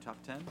 5 or top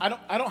 10?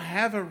 I don't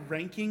have a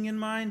ranking in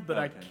mind, but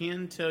okay. I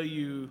can tell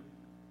you.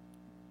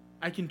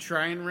 I can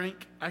try and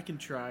rank.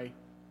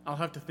 I'll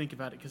have to think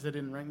about it because I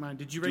didn't rank mine.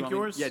 Did you rank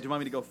yours? Do you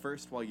want me to go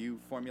first while you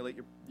formulate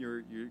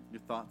your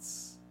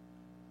thoughts?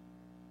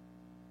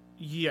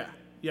 Yeah,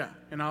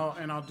 and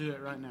I'll do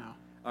it right now.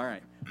 All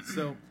right.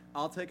 So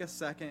I'll take a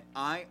second.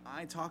 I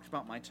talked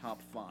about my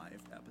top 5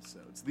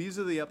 episodes. These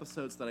are the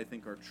episodes that I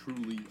think are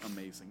truly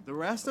amazing. The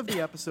rest of the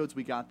episodes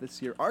we got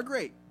this year are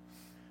great.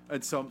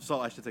 And so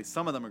I should say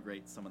some of them are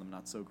great, some of them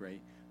not so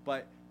great.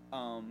 But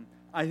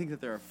I think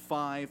that there are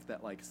 5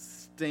 that like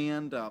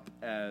stand up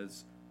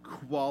as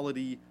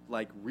quality,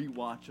 like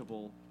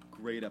rewatchable,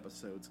 great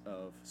episodes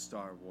of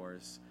Star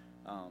Wars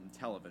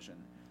television.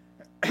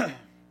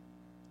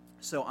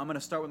 So I'm going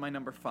to start with my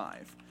number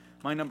 5.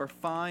 My number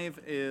 5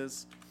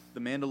 is The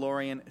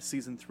Mandalorian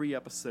Season 3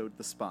 episode,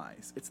 The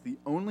Spies. It's the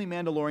only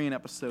Mandalorian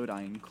episode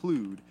I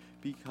include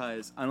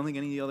because I don't think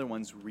any of the other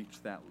ones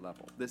reach that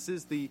level. This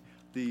is the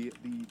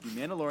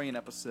Mandalorian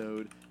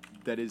episode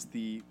that is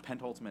the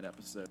penultimate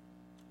episode.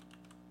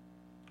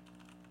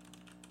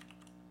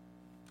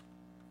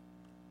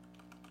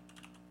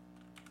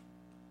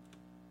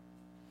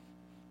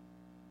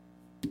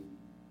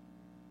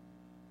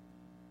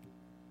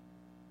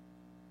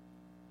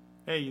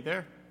 Hey, you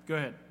there? Go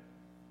ahead.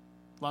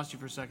 Lost you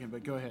for a second,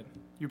 but go ahead.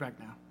 You're back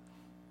now.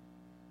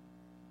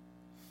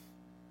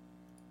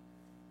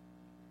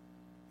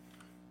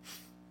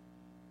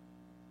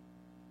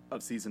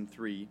 Of season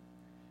 3,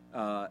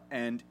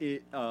 and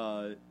it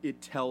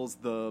tells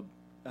the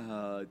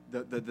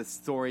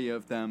story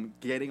of them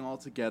getting all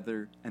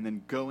together and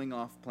then going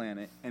off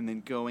planet and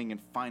then going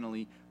and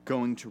finally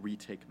going to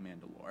retake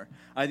Mandalore.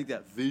 I think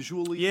that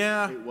visually,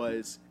 it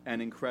was an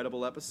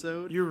incredible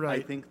episode. You're right.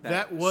 I think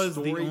that was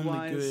the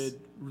only good,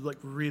 like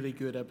really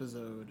good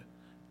episode.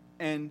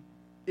 And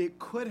I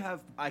could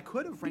have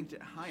ranked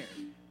it higher,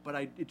 but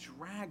it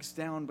drags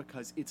down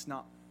because it's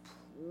not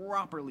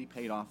properly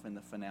paid off in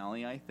the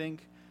finale, I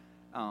think.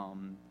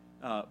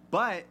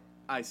 But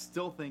I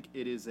still think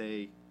it is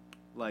a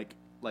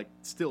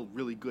still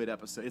really good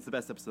episode. It's the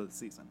best episode of the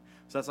season.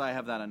 So that's why I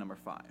have that at number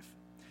 5.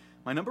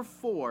 My number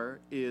 4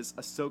 is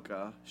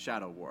Ahsoka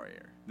Shadow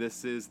Warrior.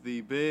 This is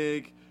the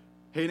big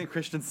Hayden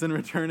Christensen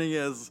returning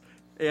as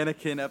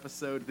Anakin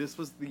episode. This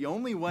was the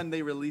only one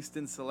they released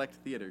in select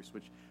theaters,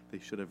 which they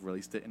should have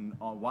released it in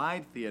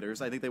wide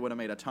theaters. I think they would have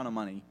made a ton of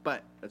money,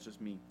 but that's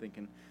just me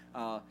thinking.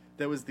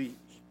 There was the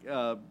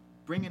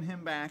bringing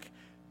him back.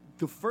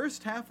 The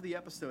first half of the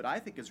episode, I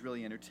think, is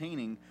really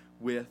entertaining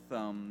with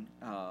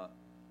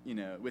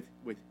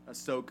with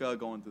Ahsoka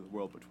going through the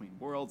world between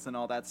worlds and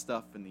all that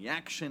stuff, and the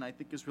action, I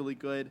think, is really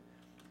good.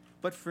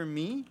 But for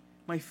me,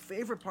 my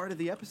favorite part of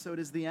the episode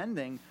is the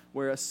ending,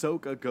 where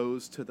Ahsoka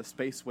goes to the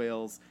space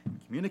whales and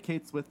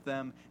communicates with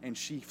them, and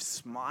she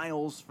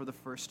smiles for the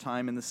first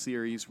time in the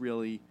series,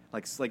 really,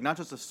 like not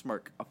just a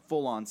smirk, a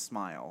full-on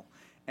smile.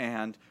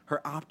 And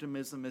her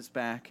optimism is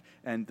back,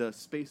 and the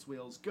space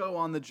whales go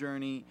on the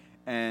journey,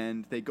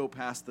 and they go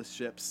past the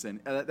ships,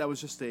 and that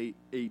was just a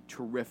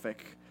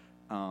terrific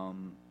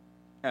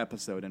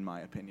episode, in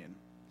my opinion.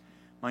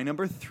 My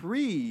number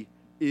 3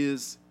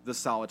 is The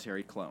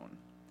Solitary Clone.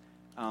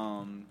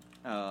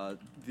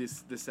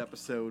 This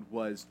episode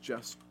was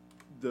just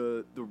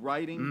the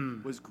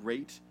writing was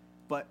great,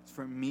 but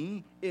for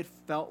me it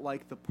felt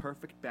like the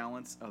perfect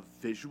balance of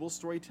visual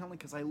storytelling,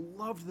 because I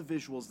loved the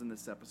visuals in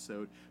this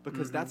episode,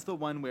 because that's the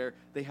one where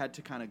they had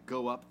to kind of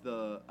go up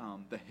the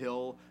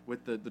hill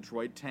with the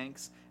droid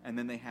tanks, and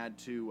then they had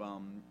to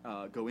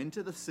go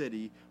into the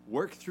city,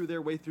 work through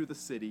their way through the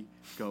city,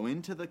 go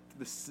into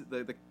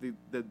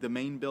the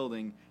main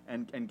building,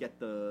 and get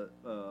the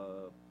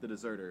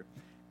deserter.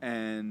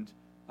 And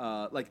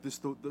the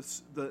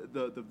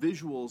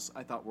visuals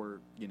I thought were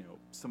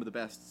some of the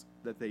best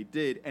that they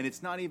did, and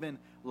it's not even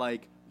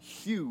like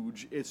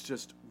huge, it's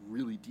just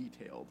really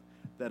detailed,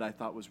 that I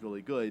thought was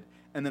really good.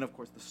 And then of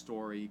course the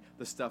story,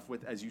 the stuff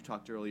with, as you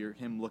talked earlier,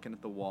 him looking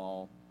at the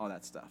wall, all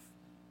that stuff.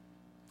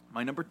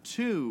 My number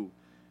 2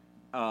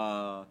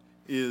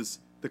 is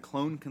The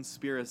Clone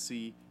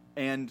Conspiracy,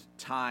 and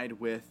tied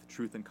with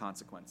Truth and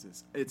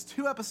Consequences. It's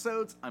 2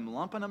 episodes. I'm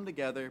lumping them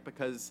together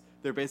because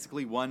they're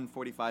basically one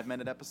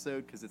 45-minute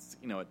episode, because it's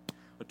a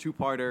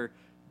 2-parter.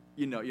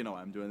 You know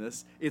why I'm doing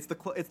this. It's the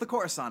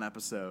Coruscant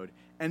episode,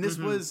 and this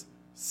was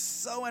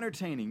so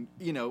entertaining.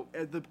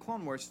 The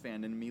Clone Wars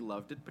fan in me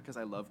loved it because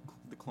I love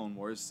the Clone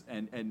Wars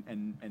and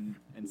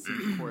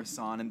seeing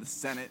Coruscant and the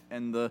Senate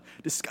and the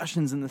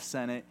discussions in the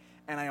Senate.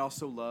 And I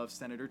also love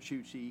Senator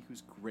Chuchi,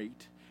 who's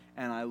great,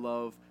 and I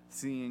love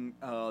seeing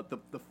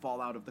the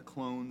fallout of the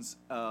clones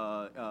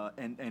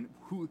and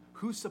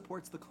who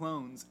supports the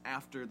clones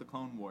after the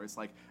Clone Wars,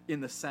 like in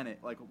the Senate.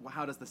 Like,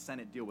 how does the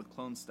Senate deal with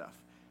clone stuff?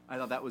 I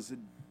thought that was a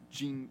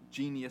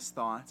genius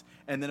thought.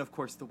 And then of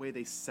course the way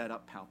they set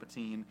up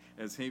Palpatine,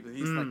 as he's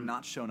like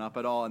not shown up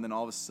at all, and then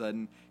all of a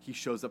sudden he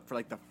shows up for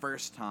like the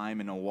first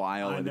time in a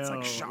while, and it's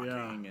like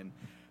shocking. And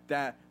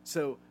that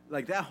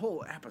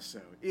whole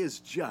episode is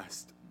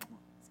just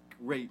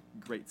great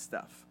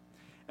stuff.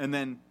 And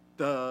then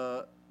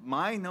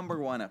my number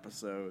 1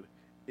 episode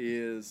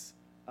is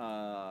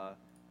the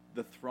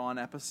Thrawn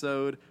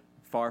episode,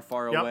 Far,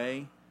 Far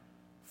Away.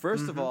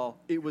 First of all,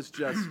 it was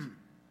just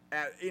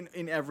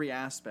in every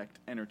aspect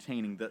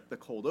entertaining. The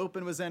cold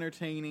open was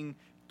entertaining.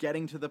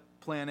 Getting to the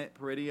planet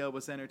Peridia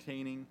was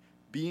entertaining.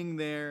 Being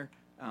there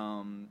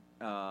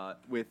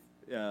with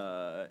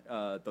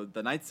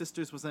the Night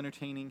Sisters was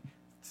entertaining.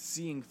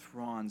 Seeing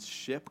Thrawn's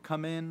ship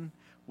come in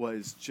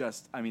was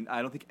just, I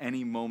don't think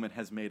any moment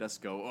has made us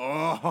go,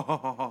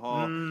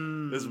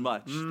 as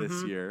much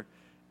this year.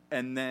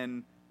 And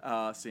then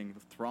seeing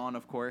Thrawn,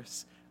 of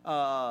course,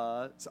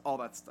 so all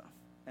that stuff.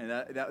 And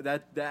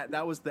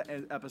that was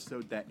the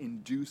episode that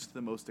induced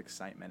the most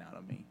excitement out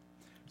of me.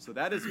 So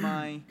that is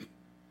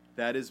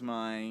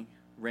my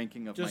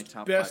ranking of just my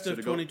top 5. Best of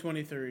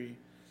 2023.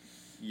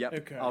 Yep.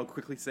 Okay. I'll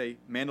quickly say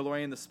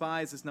Mandalorian the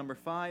Spies is number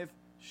 5.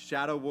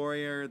 Shadow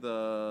Warrior,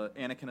 the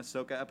Anakin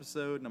Ahsoka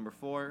episode, number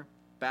 4.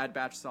 Bad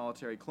Batch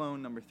Solitary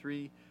Clone, number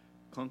 3.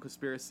 Clone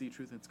Conspiracy,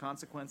 Truth and Its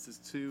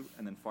Consequences, 2.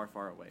 And then Far,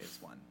 Far Away is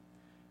 1.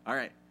 All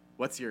right.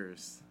 What's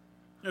yours?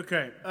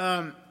 Okay.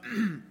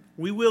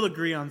 We will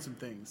agree on some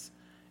things.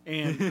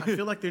 And I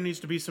feel like there needs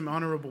to be some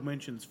honorable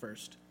mentions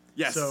first.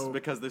 Yes,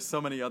 because there's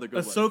so many other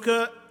good ones.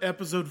 Ahsoka,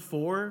 Episode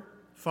 4,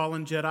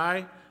 Fallen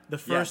Jedi. The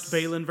first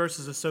Baylan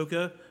versus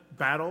Ahsoka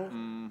battle.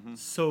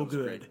 So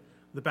good.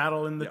 The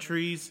battle in the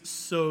trees,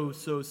 so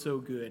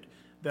good.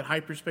 That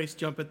hyperspace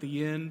jump at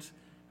the end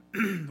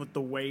with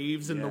the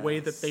waves and the way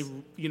that they,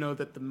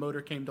 that the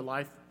motor came to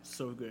life,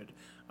 so good.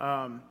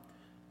 The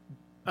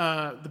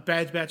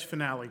Bad Batch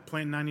finale,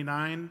 Plan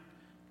 99,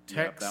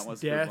 Tex, that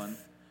was Death. A good one.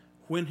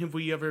 When have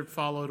we ever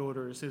followed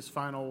orders? His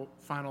final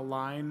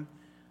line.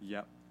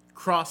 Yep.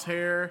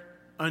 Crosshair,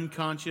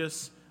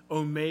 unconscious,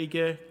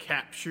 Omega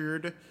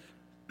captured.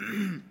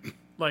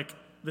 Like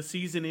the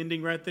season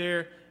ending right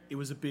there, it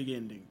was a big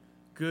ending.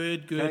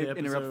 Good Can I episode.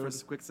 interrupt for a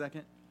quick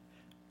second?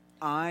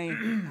 I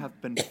have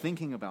been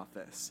thinking about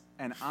this,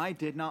 and I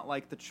did not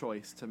like the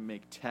choice to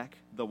make Tech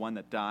the one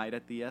that died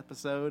at the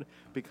episode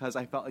because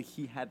I felt like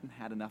he hadn't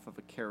had enough of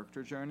a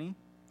character journey.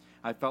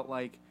 I felt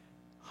like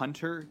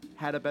Hunter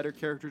had a better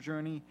character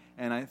journey,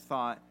 and I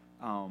thought,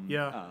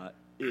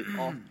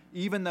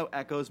 even though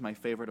Echo's my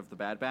favorite of the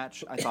Bad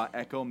Batch, I thought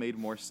Echo made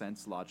more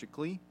sense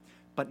logically.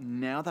 But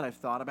now that I've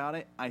thought about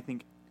it, I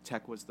think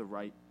Tech was the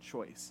right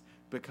choice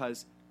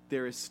because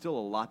there is still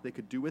a lot they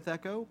could do with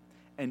Echo.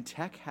 And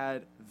Tech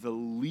had the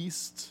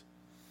least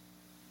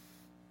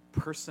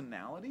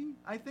personality,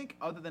 I think,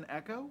 other than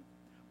Echo.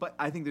 But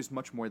I think there's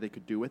much more they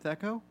could do with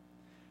Echo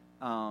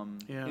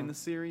in the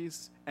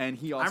series. And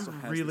he also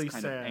has really this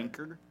kind of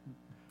anchor.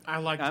 I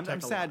like Tech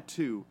I'm sad,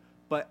 too.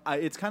 But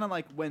it's kind of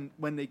like when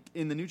they,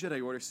 in the New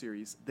Jedi Order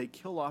series, they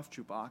kill off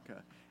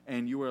Chewbacca.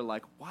 And you were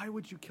like, why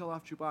would you kill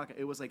off Chewbacca?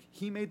 It was like,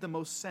 he made the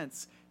most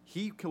sense.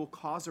 He will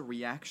cause a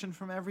reaction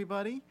from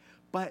everybody.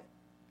 But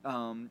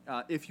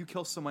if you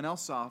kill someone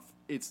else off,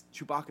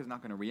 Chewbacca's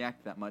not going to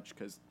react that much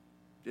because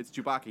it's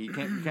Chewbacca. You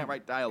can't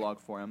write dialogue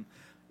for him.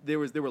 There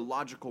were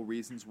logical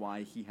reasons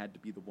why he had to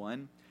be the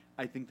one.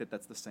 I think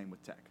that's the same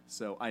with Tech.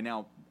 So I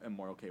now am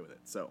more okay with it.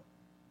 So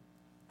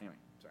anyway,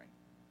 sorry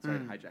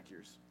to hijack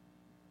yours.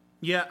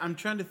 Yeah, I'm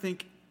trying to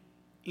think.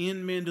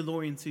 In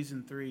Mandalorian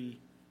Season 3,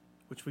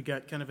 which we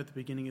got kind of at the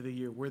beginning of the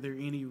year, were there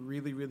any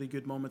really, really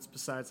good moments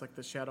besides like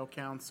the Shadow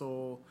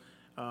Council?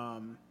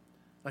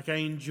 Like I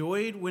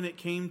enjoyed when it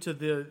came to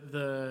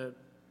the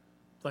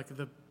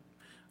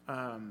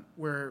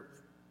where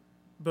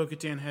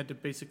Bo-Katan had to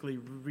basically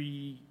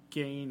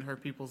regain her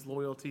people's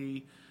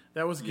loyalty.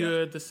 That was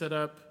good. Yeah. The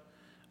setup.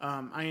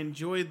 I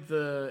enjoyed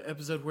the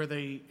episode where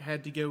they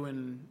had to go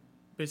and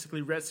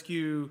basically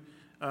rescue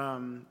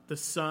the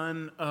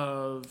son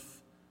of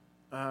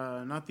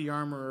not the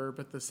armorer,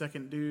 but the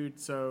second dude.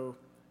 So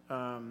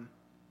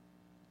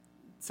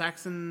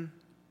Saxon.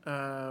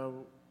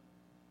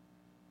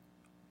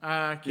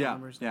 I can't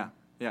remember his name.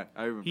 Yeah.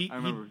 I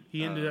remember.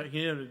 He ended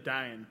up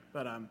dying,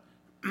 but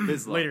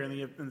later in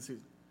the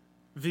season,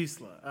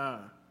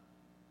 Vizsla,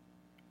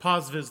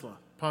 Paz Vizsla,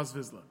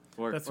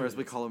 or as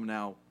we call him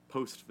now,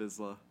 Post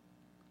Vizsla.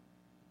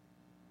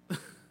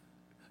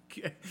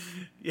 Yeah,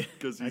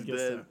 because he's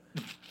dead.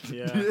 So.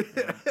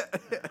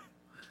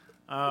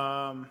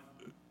 Yeah.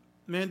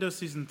 Mando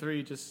Season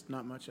 3, just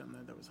not much on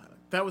there. That was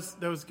highlight.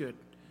 That was good.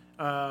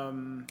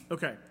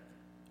 Okay.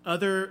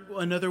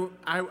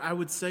 I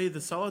would say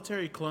the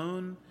Solitary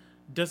Clone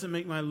doesn't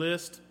make my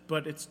list,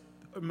 but it's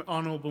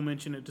honorable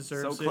mention. It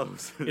deserves so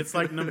close. It's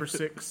like number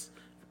 6.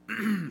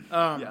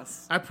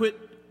 Yes. I put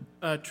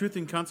Truth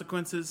and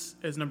Consequences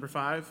as number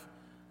 5.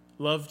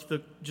 Loved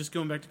just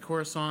going back to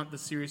Coruscant, the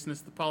seriousness,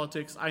 the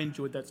politics. I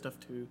enjoyed that stuff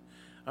too.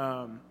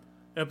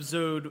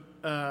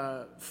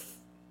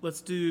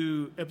 Let's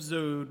do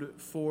episode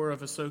 4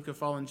 of Ahsoka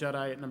Fallen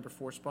Jedi at number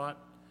 4 spot.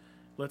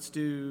 Let's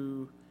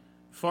do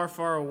Far,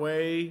 Far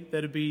Away.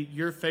 That'd be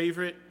your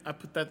favorite. I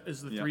put that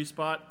as the 3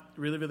 spot.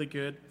 Really, really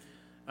good.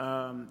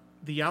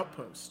 The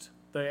Outpost,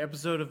 the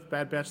episode of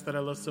Bad Batch that I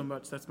love so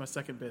much. That's my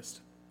second best.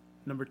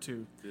 Number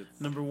 2.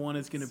 Number 1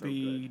 is going to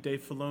be good.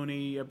 Dave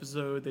Filoni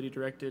episode that he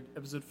directed.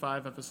 Episode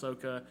 5 of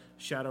Ahsoka,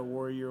 Shadow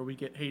Warrior. We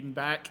get Hayden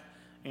back,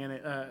 and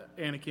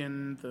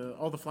Anakin,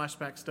 all the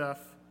flashback stuff.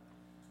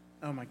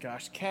 Oh my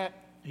gosh, Cat!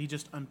 He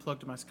just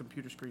unplugged my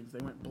computer screens.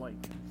 They went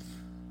blank.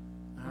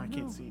 I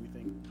can't see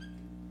anything.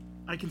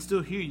 I can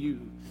still hear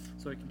you,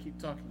 so I can keep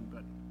talking.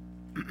 But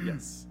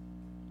yes,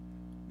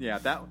 yeah,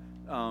 that.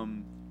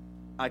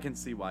 I can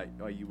see why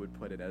you would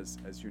put it as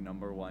your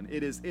number 1.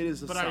 It is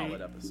a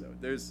solid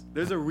episode.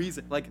 There's a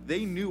reason. Like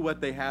they knew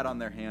what they had on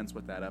their hands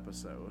with that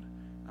episode.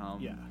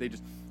 They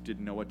just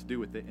didn't know what to do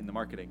with it in the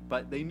marketing,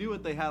 but they knew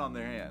what they had on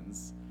their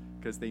hands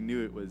because they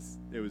knew it was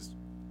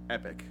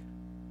epic.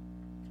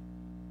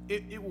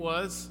 It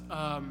was,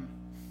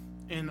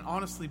 and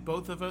honestly,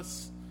 both of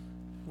us,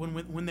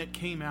 when that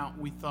came out,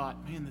 we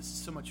thought, man, this is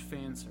so much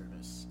fan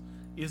service.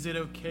 Is it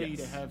okay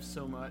to have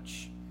so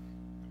much?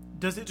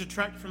 Does it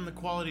detract from the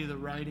quality of the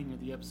writing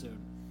of the episode?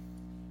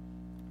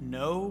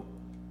 No.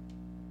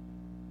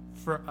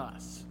 For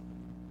us,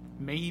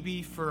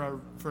 maybe for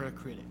a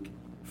critic,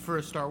 for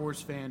a Star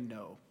Wars fan,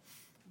 no.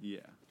 Yeah.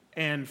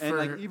 And for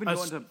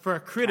a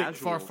critic, casuals,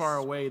 far, far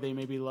away, they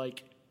maybe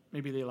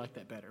they like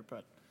that better.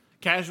 But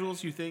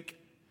casuals, you think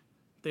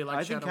they like?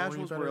 I think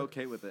casuals were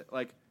okay with it.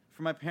 Like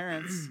for my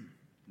parents,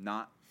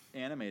 not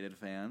animated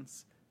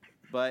fans,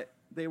 but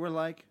they were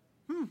like,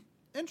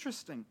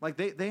 interesting. Like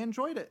they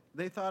enjoyed it.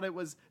 They thought it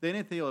was. They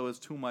didn't feel it was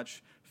too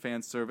much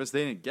fan service.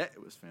 They didn't get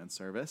it was fan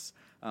service.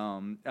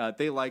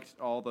 They liked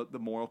all the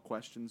moral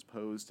questions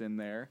posed in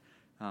there,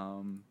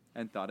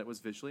 and thought it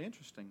was visually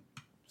interesting.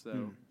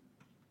 So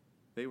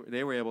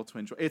they were able to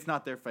enjoy. It's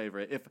not their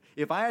favorite.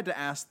 If I had to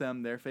ask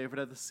them their favorite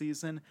of the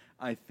season,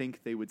 I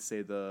think they would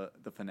say the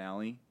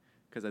finale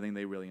because I think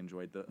they really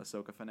enjoyed the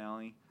Ahsoka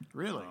finale.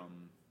 Really?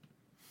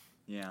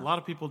 Yeah. A lot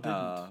of people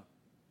didn't.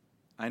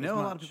 I know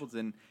a lot of people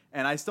didn't,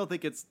 and I still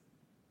think it's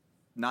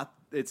not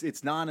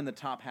in the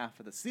top half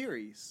of the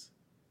series,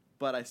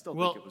 but I still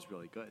think it was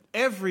really good.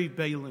 Every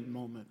Balin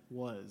moment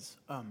was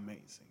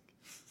amazing.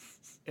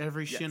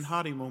 Every Shin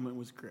Hati moment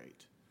was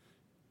great.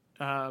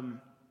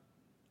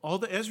 All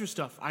the Ezra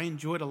stuff I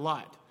enjoyed a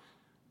lot.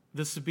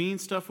 The Sabine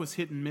stuff was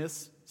hit and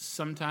miss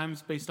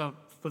sometimes based off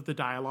of the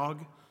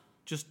dialogue,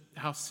 just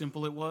how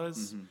simple it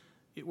was. Mm-hmm.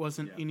 It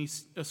wasn't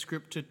a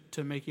script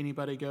to make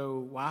anybody go,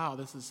 wow,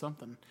 this is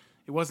something.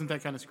 It wasn't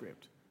that kind of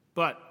script.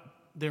 But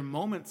their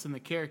moments and the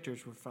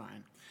characters were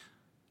fine.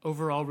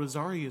 Overall,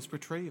 Rosaria's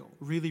portrayal,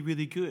 really,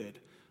 really good.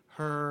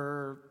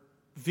 Her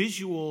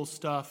visual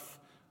stuff,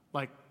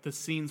 like the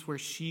scenes where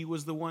she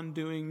was the one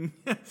doing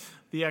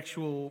the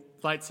actual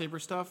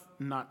lightsaber stuff,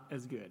 not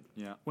as good.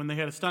 Yeah. When they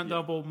had a stunt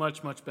double,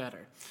 much, much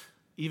better.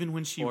 Even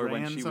when she ran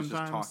when she sometimes. was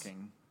just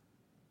talking.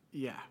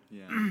 Yeah.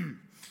 Yeah.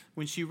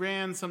 When she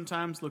ran,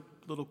 sometimes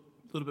looked a little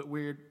bit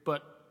weird,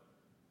 but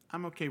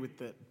I'm okay with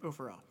that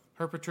overall.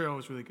 Her portrayal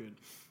was really good.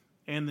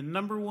 And the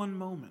number one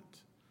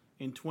moment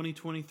in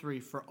 2023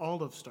 for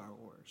all of Star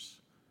Wars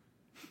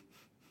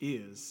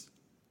is,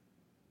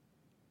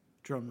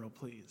 drumroll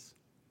please,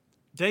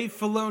 Dave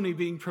Filoni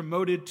being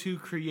promoted to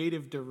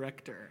creative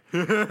director.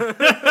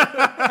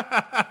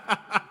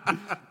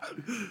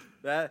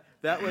 That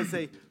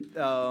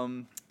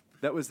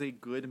was a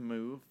good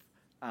move.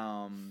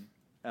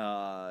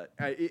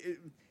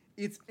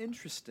 It's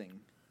interesting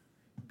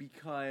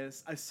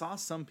because I saw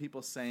some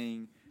people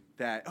saying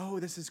that, oh,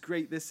 this is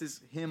great. This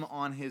is him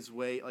on his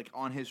way, like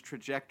on his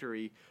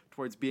trajectory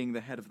towards being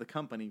the head of the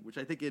company, which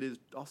I think it is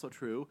also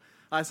true.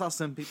 I saw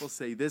some people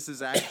say this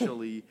is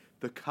actually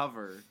the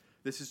cover.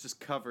 This is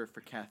just cover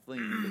for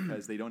Kathleen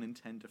because they don't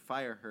intend to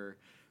fire her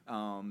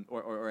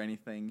or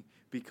anything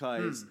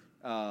because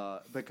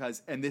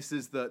and this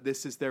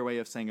is their way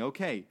of saying,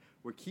 okay,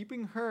 we're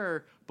keeping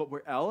her, but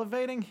we're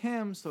elevating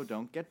him, so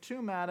don't get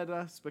too mad at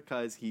us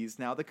because he's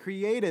now the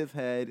creative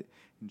head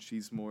and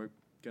she's more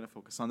going to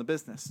focus on the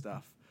business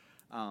stuff.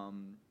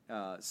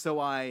 So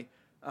I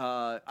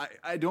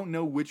don't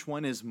know which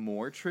one is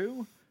more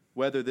true,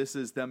 whether this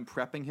is them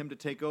prepping him to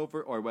take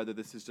over or whether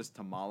this is just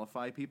to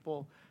mollify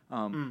people.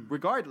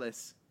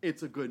 Regardless,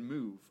 it's a good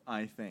move,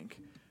 I think.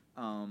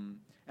 And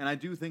I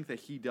do think that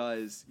he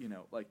does,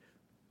 like,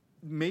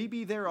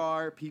 maybe there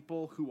are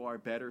people who are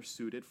better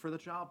suited for the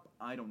job.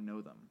 I don't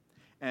know them.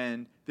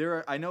 And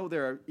I know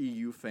there are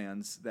EU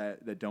fans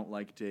that don't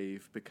like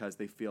Dave because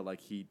they feel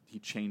like he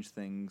changed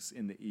things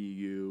in the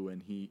EU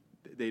and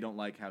they don't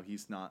like how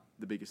he's not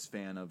the biggest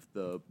fan of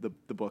the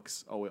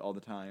books all the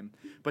time.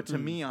 But to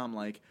me, I'm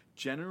like,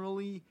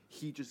 generally,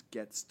 he just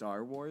gets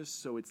Star Wars,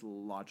 so it's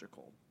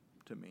logical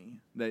to me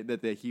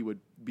that he would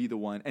be the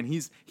one. And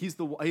he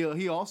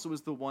also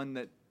is the one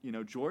that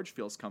George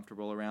feels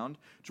comfortable around.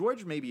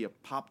 George maybe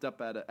popped up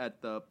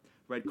at the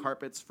red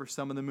carpets for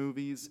some of the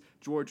movies.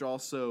 George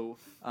also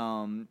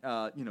went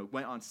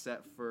on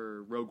set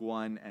for Rogue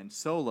One and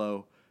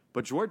Solo,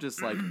 but George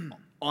is like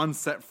on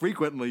set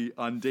frequently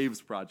on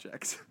Dave's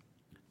projects.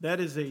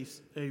 That is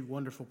a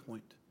wonderful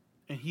point.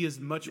 And he is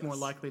much more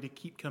likely to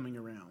keep coming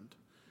around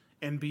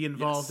and be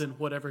involved in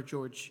whatever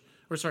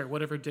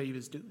Dave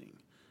is doing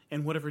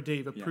and whatever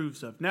Dave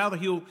approves of. Now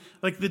that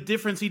the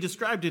difference he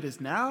described it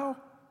is now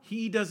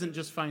he doesn't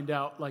just find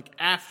out like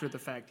after the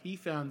fact. He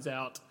finds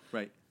out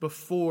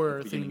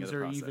before things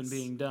are even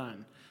being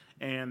done.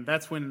 And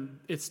that's when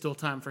it's still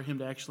time for him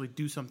to actually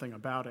do something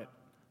about it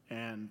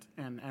and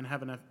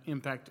have an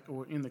impact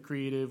or in the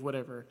creative,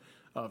 whatever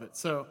of it.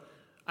 So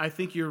I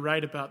think you're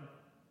right about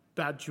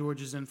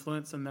George's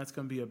influence, and that's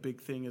going to be a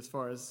big thing as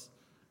far as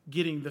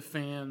getting the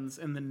fans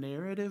and the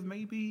narrative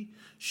maybe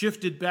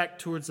shifted back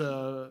towards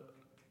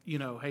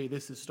hey,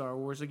 this is Star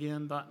Wars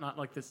again. Not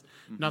like this,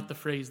 not the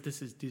phrase,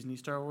 this is Disney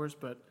Star Wars,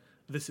 but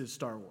this is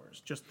Star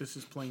Wars. Just this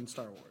is plain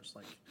Star Wars.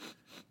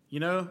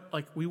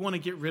 We want to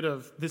get rid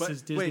of this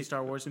is Disney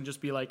Star Wars and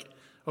just be like,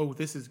 oh,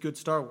 this is good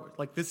Star Wars.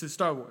 Like, this is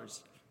Star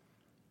Wars.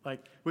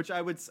 Which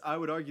I would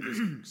argue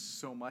there's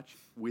so much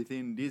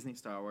within Disney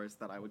Star Wars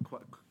that I would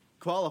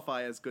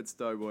qualify as good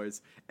Star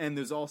Wars. And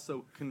there's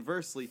also,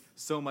 conversely,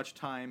 so much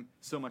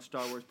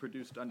Star Wars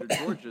produced under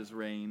George's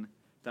reign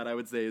that I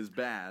would say is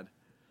bad.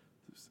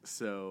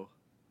 So,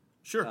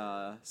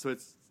 sure.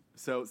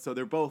 So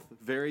they're both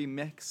very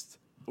mixed,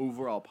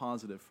 overall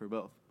positive for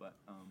both. But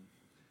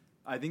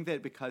I think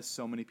that because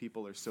so many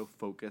people are so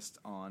focused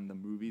on the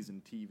movies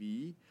and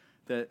TV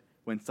that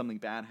when something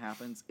bad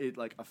happens, it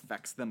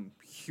affects them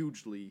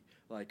hugely.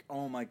 Like,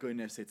 oh my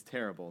goodness, it's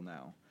terrible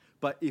now.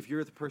 But if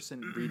you're the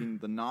person reading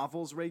the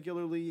novels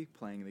regularly,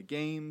 playing the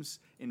games,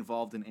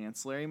 involved in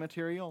ancillary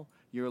material,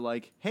 you're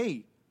like,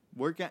 hey,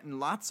 we're getting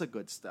lots of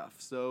good stuff.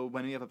 So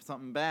when we have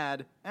something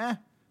bad,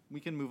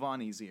 we can move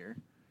on easier.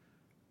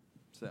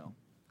 So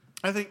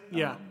I think,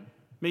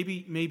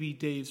 maybe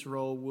Dave's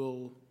role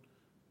will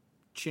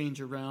change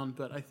around,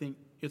 but I think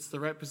it's the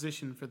right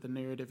position for the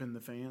narrative and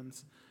the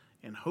fans.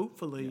 And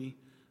hopefully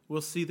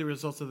we'll see the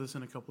results of this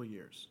in a couple of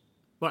years.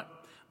 But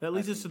that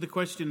leads us to the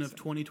question of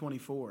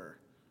 2024.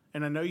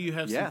 And I know you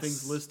have some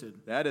things listed.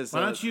 That is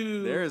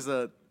there's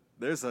a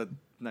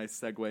nice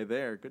segue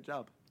there. Good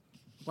job.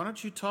 Why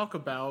don't you talk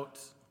about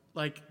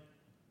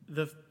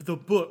the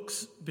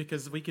books,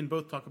 because we can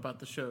both talk about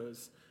the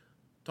shows.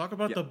 Talk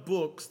about the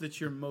books that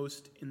you're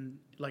most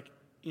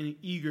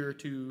eager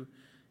to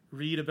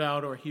read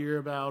about or hear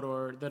about,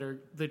 or that are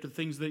the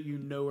things that you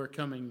know are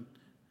coming.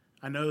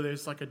 I know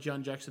there's like a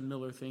John Jackson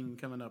Miller thing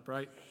coming up,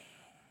 right?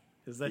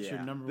 Because that's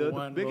your number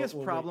one. The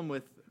biggest problem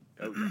with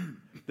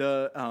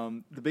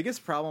the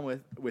biggest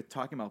problem with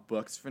talking about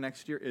books for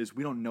next year is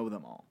we don't know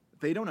them all.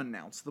 They don't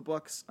announce the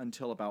books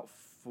until about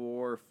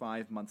 4 or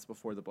 5 months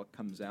before the book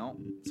comes out.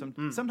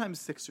 Sometimes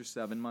 6 or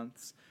 7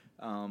 months,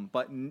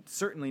 but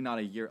certainly not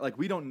a year. Like,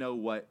 we don't know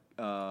what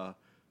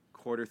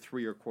quarter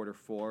 3 or quarter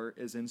 4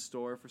 is in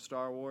store for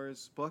Star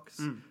Wars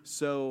books.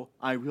 So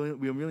we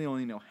really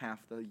only know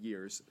half the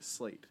year's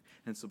slate.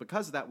 And so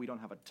because of that, we don't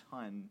have a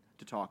ton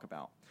to talk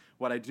about.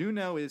 What I do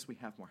know is we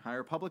have more High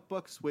Republic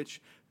books,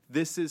 which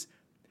this is...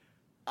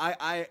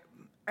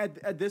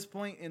 At this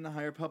point in the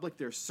High Republic,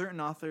 there are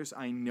certain authors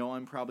I know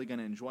I'm probably going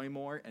to enjoy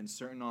more, and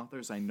certain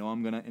authors I know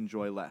I'm going to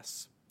enjoy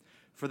less.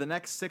 For the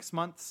next 6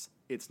 months,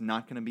 it's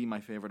not going to be my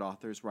favorite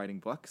authors writing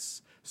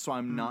books, so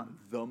I'm not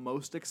the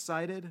most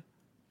excited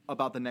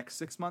about the next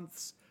 6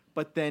 months.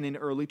 But then in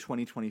early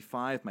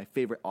 2025, my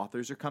favorite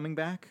authors are coming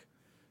back,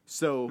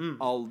 so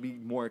I'll be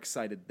more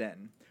excited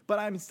then. But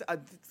I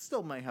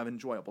still might have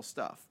enjoyable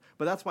stuff.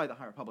 But that's why the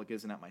High Republic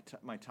isn't at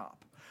my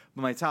top.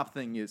 But my top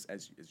thing is,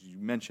 as you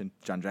mentioned,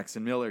 John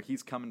Jackson Miller.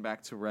 He's coming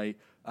back to write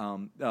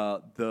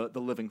the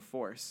Living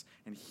Force,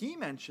 and he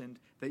mentioned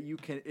that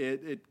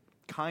it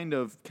kind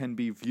of can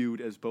be viewed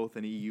as both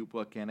an EU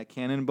book and a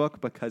canon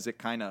book because it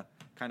kind of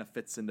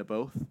fits into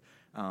both.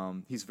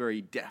 He's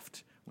very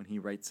deft when he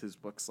writes his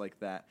books like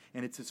that,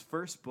 and it's his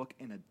first book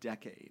in a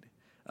decade.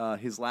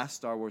 His last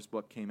Star Wars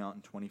book came out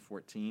in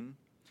 2014.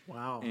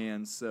 Wow!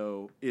 And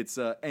so it's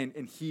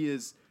and he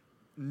is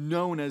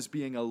known as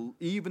being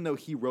even though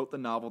he wrote the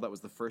novel that was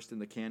the first in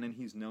the canon,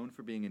 he's known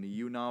for being an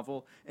EU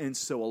novel, and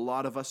so a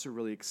lot of us are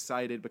really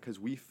excited because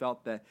we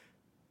felt that,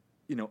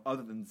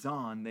 other than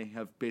Zahn, they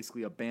have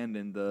basically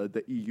abandoned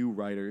the EU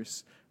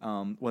writers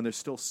when there's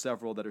still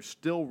several that are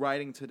still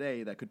writing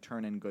today that could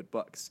turn in good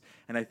books.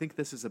 And I think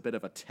this is a bit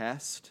of a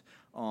test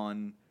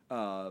on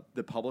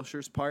the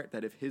publisher's part,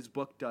 that if his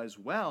book does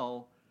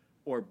well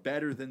or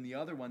better than the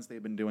other ones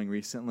they've been doing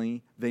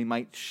recently, they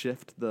might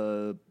shift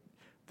the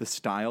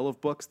style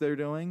of books they're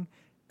doing,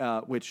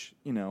 which,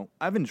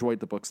 I've enjoyed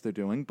the books they're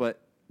doing,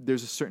 but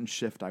there's a certain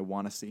shift I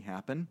want to see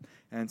happen.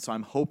 And so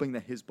I'm hoping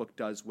that his book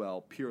does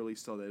well purely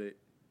so that it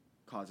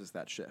causes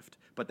that shift.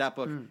 But that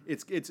book,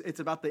 it's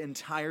about the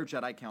entire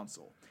Jedi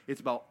Council.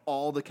 It's about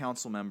all the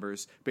council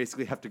members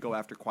basically have to go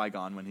after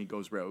Qui-Gon when he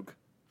goes rogue.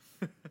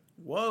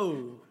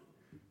 Whoa.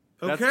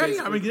 Okay,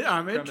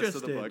 I'm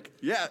interested. The book.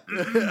 Yeah.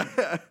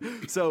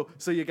 So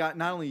you got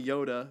not only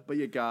Yoda, but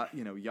you got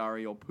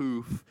Yariel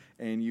Poof,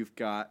 and you've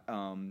got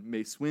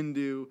Mace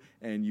Windu,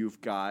 and you've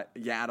got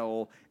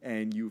Yaddle,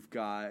 and you've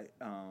got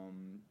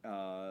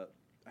I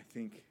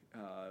think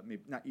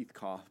maybe not Eth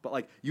Koth,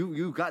 but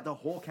you got the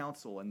whole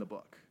council in the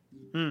book.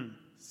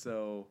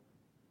 So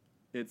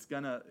it's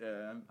gonna.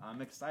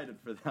 I'm excited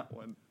for that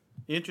one.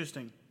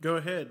 Interesting. Go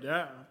ahead.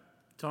 Yeah.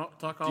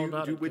 Talk all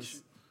about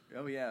it.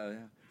 Oh, yeah.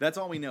 That's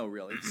all we know,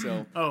 really.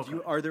 So,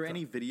 are there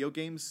any video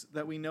games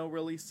that we know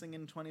releasing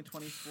in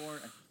 2024?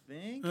 I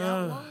think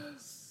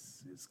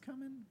Outlaws is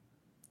coming.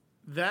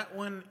 That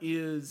one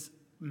is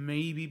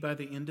maybe by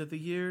the end of the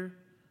year.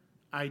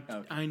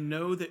 I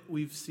know that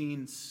we've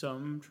seen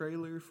some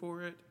trailer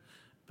for it,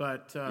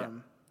 but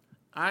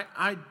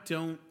I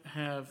don't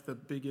have the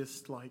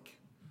biggest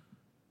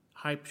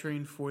hype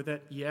train for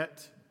that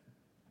yet.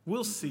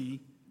 We'll see.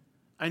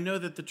 I know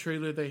that the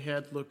trailer they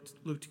had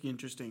looked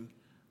interesting.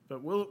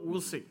 But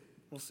we'll see.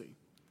 We'll see.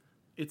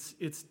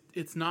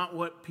 It's not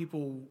what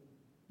people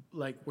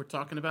were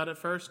talking about at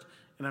first,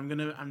 and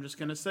I'm just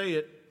gonna say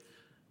it.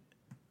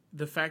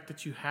 The fact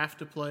that you have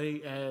to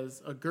play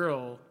as a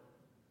girl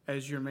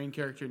as your main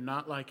character,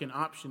 not like an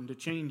option to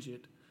change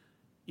it,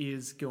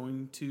 is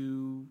going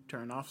to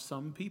turn off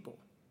some people.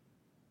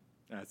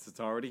 It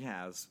already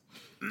has.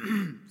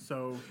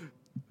 So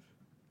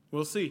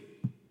we'll see.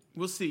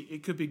 We'll see.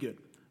 It could be good.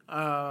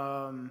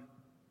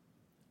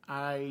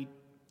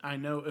 I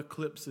know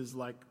Eclipse is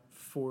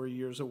 4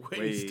 years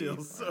away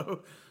still,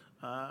 so...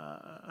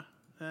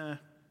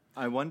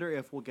 I wonder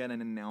if we'll get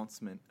an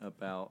announcement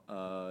about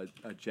a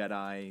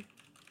Jedi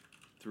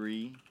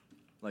 3,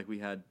 like we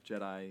had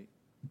Jedi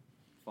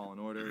Fallen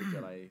Order,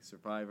 Jedi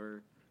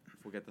Survivor.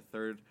 If we'll get the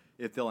third,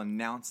 if they'll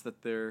announce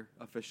that they're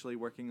officially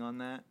working on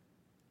that.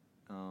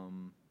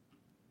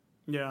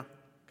 Yeah.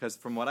 Because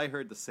from what I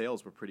heard, the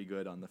sales were pretty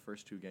good on the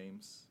first 2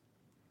 games.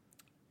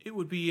 It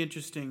would be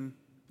interesting.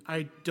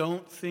 I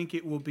don't think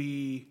it will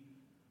be.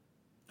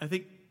 I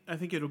think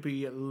it'll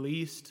be at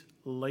least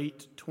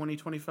late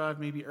 2025,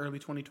 maybe early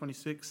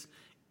 2026,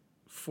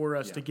 for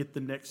us to get the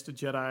next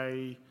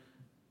Jedi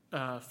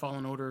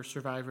Fallen Order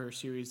Survivor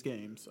series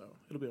game. So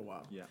it'll be a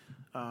while. Yeah.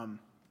 I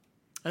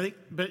think,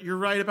 but you're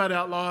right about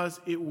Outlaws.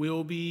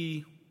 It'll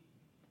be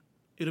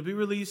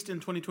released in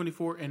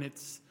 2024, and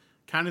it's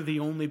kind of the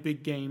only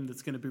big game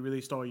that's going to be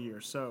released all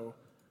year. So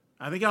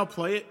I think I'll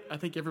play it. I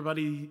think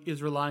everybody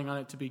is relying on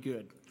it to be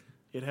good.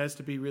 It has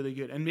to be really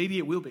good, and maybe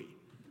it will be.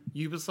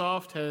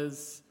 Ubisoft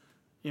has,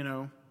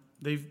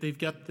 they've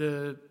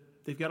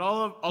got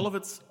all of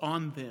it's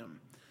on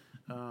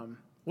them.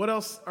 What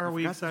else are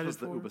we excited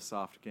for? The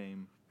Ubisoft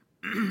game.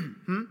 I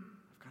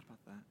forgot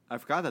about that. I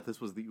forgot that this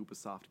was the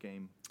Ubisoft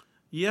game.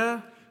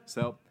 Yeah.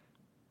 So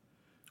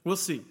we'll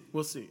see.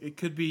 It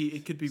could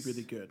be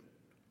really good.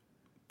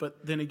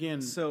 But then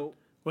again, so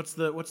what's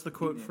the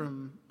quote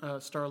from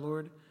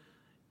Star-Lord?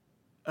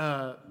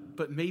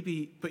 But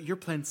your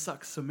plan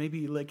sucks, so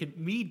maybe let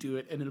me do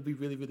it and it'll be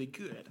really, really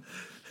good.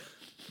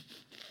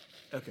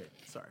 Okay,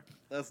 sorry.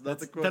 That's not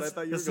the quote I thought you were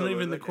going That's not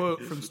even the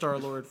quote from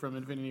Star-Lord from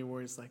Infinity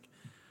War. It's like,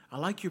 I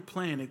like your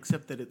plan,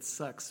 except that it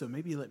sucks, so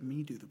maybe let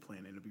me do the plan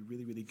and it'll be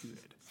really, really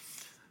good.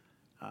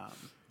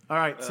 All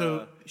right,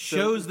 so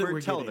shows that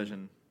we're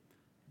television.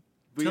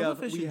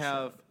 Television. We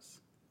have.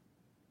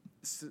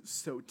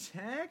 So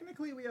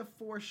technically, we have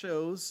 4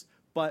 shows,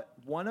 but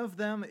one of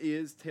them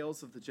is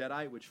Tales of the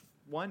Jedi, which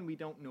we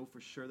don't know for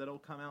sure that it'll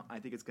come out. I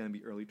think it's going to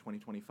be early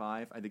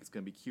 2025. I think it's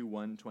going to be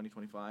Q1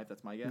 2025.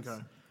 That's my guess.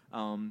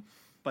 Okay.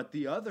 But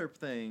the other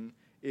thing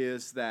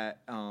is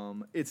that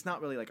it's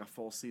not really like a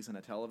full season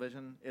of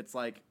television. It's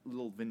like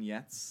little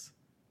vignettes.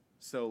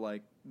 So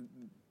like,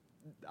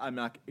 I'm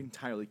not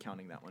entirely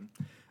counting that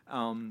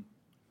one.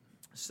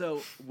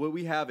 So what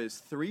we have is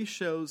 3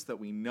 shows that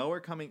we know are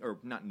coming, or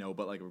not know,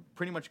 but like are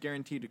pretty much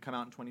guaranteed to come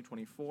out in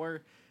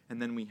 2024.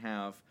 And then we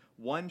have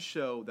 1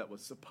 show that was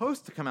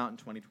supposed to come out in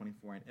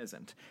 2024 and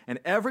isn't. And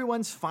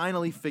everyone's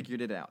finally figured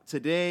it out.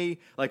 Today,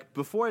 like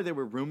before there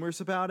were rumors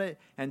about it,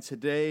 and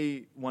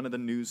today one of those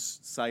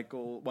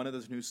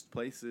news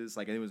places,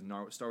 like I think it was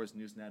Star Wars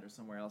Newsnet or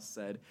somewhere else,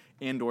 said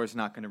Andor's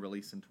not going to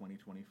release in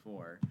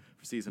 2024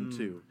 for season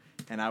 2.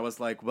 And I was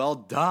like, well,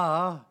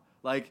 duh.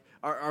 Like,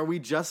 are we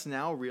just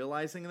now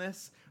realizing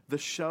this? The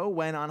show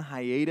went on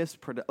hiatus.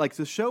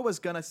 The show was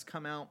going to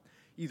come out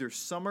either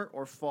summer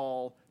or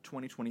fall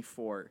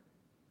 2024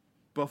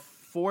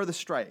 before the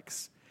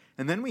strikes.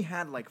 And then we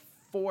had like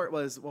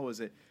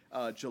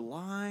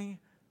July,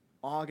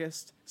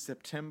 August,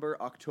 September,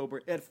 October.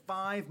 It had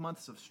 5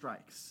 months of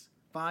strikes.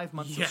 5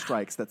 months of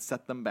strikes that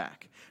set them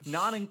back.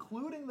 Not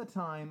including the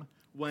time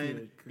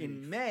when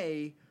in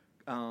May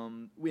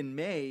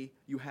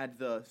you had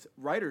the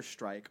writer's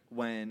strike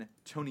when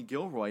Tony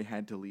Gilroy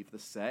had to leave the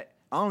set.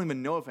 I don't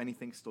even know if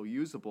anything's still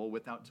usable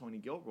without Tony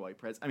Gilroy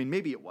present. I mean,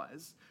 maybe it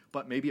was,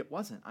 but maybe it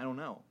wasn't. I don't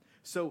know.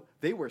 So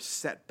they were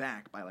set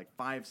back by like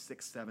 5,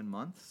 6, 7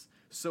 months.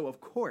 So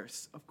of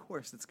course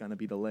it's going to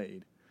be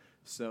delayed.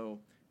 So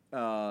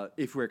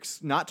if we're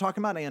not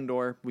talking about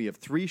Andor, we have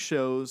 3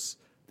 shows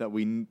that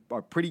we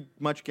are pretty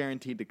much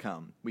guaranteed to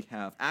come. We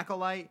have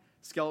Acolyte,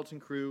 Skeleton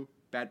Crew,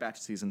 Bad Batch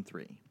Season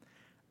 3.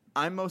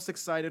 I'm most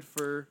excited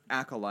for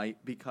Acolyte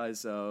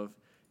because of,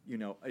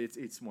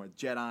 it's more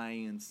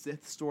Jedi and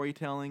Sith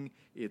storytelling.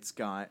 It's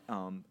got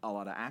a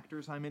lot of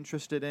actors I'm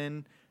interested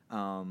in,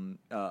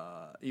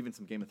 even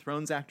some Game of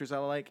Thrones actors I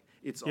like.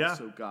 It's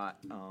also got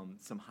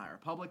some High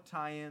Republic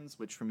tie-ins,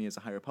 which for me as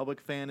a High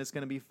Republic fan is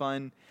going to be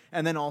fun.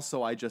 And then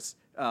also I just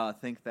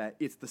think that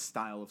it's the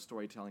style of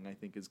storytelling I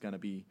think is going to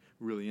be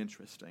really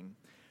interesting.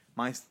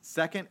 My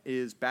second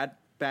is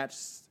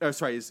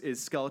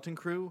is Skeleton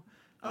Crew.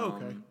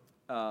 Okay.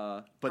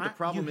 But the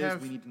problem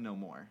is we need to know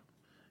more.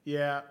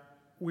 Yeah,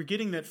 we're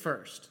getting that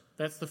first.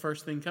 That's the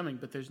first thing coming,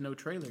 but there's no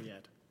trailer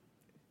yet.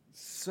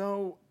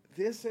 So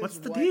this is what's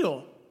the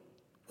deal?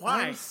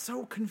 Why? I'm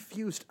so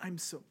confused.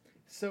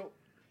 So.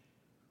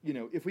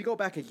 If we go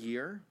back a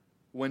year,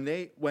 when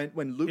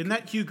Luke, isn't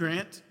that Hugh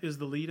Grant is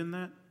the lead in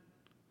that?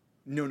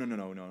 No.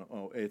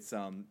 Oh, it's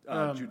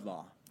Jude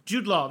Law.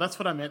 Jude Law. That's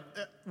what I meant.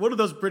 One of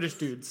those British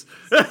dudes.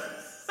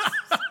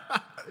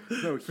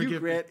 No, Hugh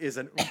Grant is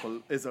an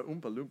Oompa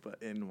Loompa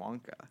in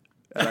Wonka,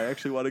 and I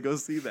actually want to go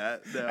see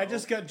that now. I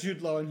just got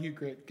Jude Law and Hugh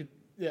Grant.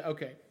 Yeah,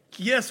 okay.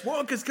 Yes,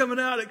 Wonka's coming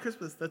out at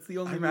Christmas. That's the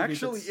only movie I'm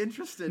actually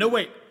interested. No,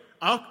 wait.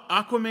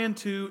 Aquaman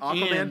 2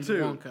 and 2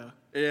 Wonka.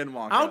 And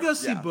Wonka. I'll go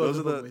see both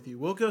of them with you.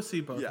 We'll go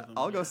see both of them.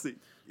 I'll go see.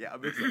 Yeah,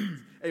 I'm excited.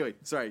 Anyway,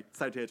 sorry,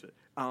 side tangent.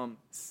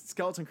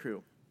 Skeleton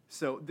Crew.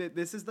 So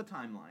this is the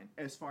timeline,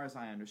 as far as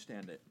I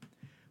understand it.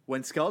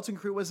 When Skeleton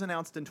Crew was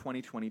announced in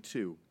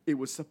 2022, it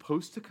was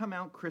supposed to come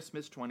out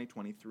Christmas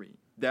 2023.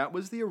 That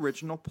was the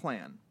original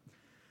plan.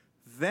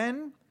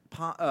 Then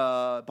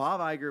Bob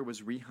Iger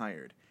was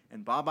rehired,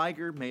 and Bob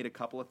Iger made a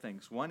couple of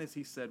things. One is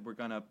he said, we're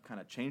going to kind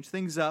of change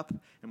things up,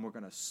 and we're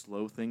going to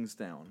slow things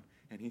down.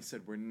 And he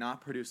said, we're not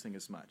producing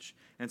as much.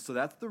 And so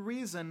that's the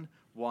reason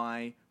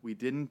why we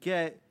didn't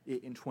get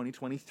it in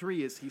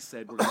 2023, is he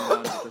said, we're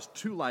going to do just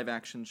 2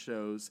 live-action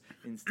shows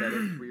instead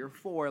of 3 or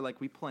 4 like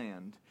we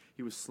planned.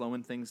 He was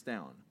slowing things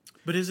down.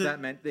 But is that it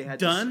meant they had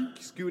done?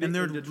 To scoot and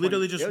they're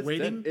literally just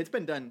waiting? Done. It's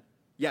been done.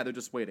 Yeah, they're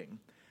just waiting.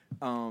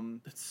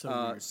 That's so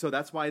weird. So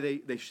that's why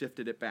they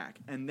shifted it back.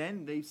 And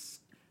then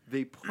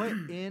they put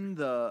in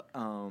the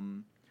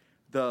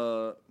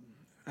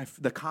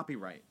the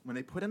copyright. When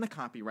they put in the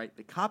copyright,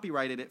 they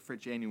copyrighted it for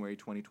January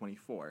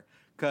 2024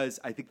 because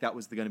I think that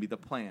was going to be the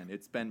plan.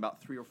 It's been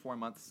about 3 or 4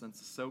 months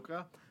since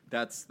Ahsoka.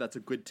 That's a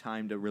good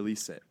time to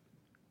release it.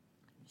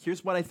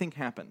 Here's what I think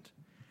happened.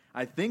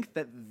 I think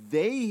that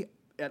they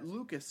at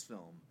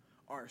Lucasfilm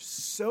are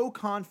so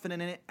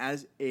confident in it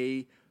as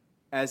a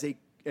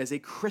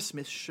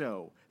Christmas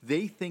show.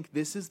 They think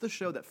this is the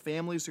show that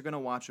families are going to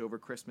watch over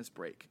Christmas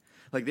break.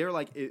 Like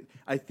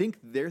I think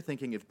they're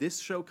thinking if this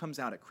show comes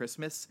out at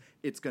Christmas,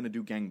 it's going to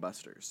do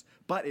gangbusters.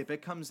 But if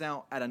it comes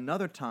out at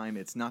another time,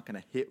 it's not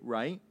going to hit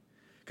right.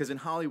 Because in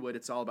Hollywood,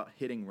 it's all about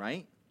hitting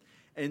right.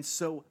 And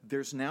so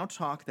there's now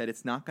talk that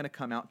it's not going to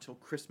come out till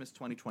Christmas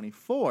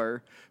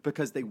 2024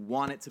 because they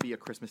want it to be a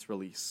Christmas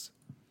release.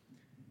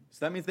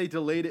 So that means they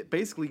delayed it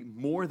basically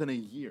more than a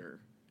year.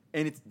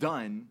 And it's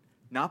done,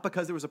 not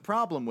because there was a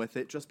problem with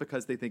it, just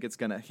because they think it's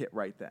going to hit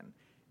right then.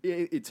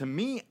 To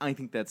me, I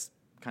think that's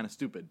kind of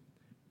stupid.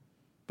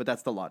 But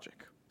that's the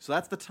logic. So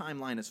that's the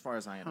timeline as far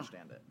as I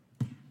understand it.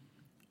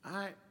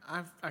 I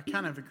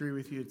kind of agree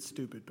with you. It's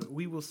stupid, but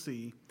we will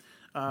see.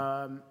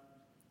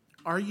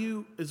 Are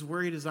you as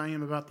worried as I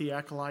am about the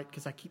Acolyte?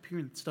 Because I keep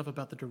hearing stuff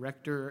about the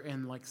director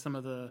and like some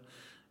of the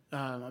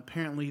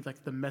apparently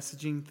like the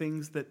messaging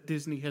things that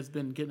Disney has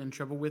been getting in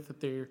trouble with that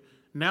they're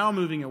now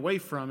moving away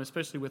from,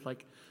 especially with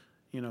like,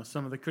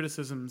 some of the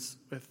criticisms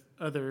with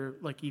other,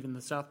 like even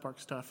the South Park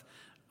stuff.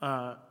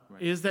 Right.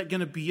 Is that going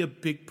to be a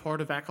big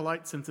part of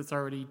Acolyte since it's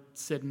already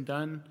said and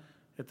done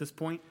at this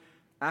point?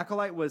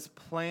 Acolyte was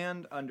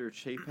planned under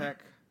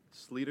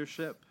Chapek's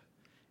leadership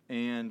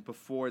and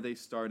before they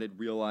started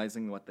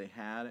realizing what they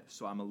had,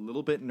 so I'm a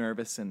little bit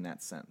nervous in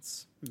that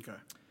sense. Okay.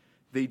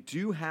 They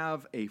do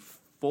have a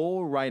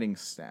full writing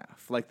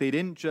staff. Like, they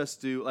didn't just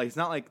do, like, it's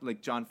not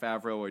like Jon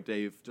Favreau or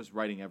Dave just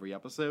writing every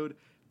episode,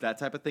 that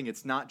type of thing.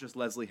 It's not just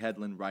Leslie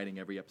Headland writing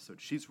every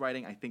episode. She's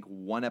writing, I think,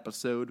 one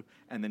episode,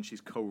 and then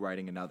she's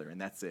co-writing another, and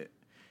that's it.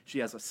 She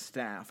has a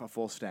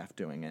full staff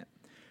doing it.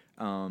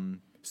 So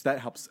that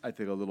helps, I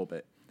think, a little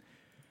bit.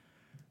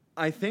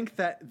 I think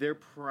that there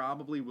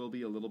probably will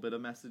be a little bit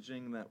of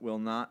messaging that will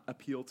not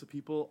appeal to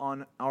people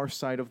on our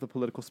side of the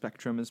political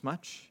spectrum as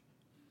much.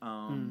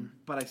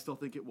 But I still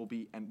think it will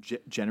be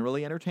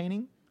generally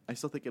entertaining. I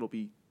think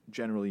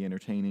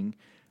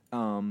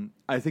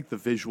the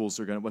visuals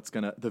are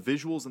the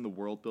visuals and the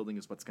world building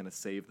is what's gonna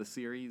save the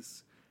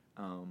series,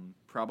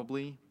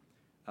 probably.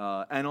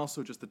 And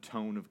also just the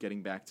tone of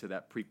getting back to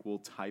that prequel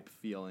type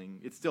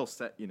feeling. It's still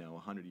set,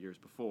 100 years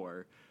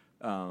before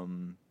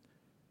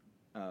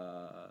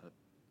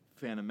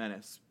Phantom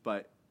Menace,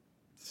 but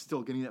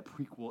still getting that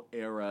prequel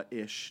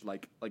era-ish,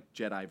 like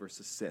Jedi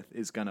versus Sith,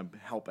 is gonna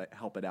help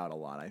it out a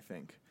lot, I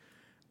think.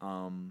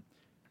 And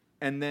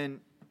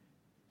then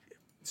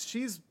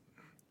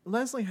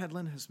Leslie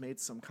Headland has made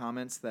some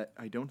comments that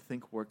I don't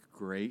think work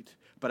great,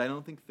 but I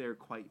don't think they're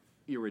quite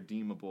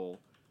irredeemable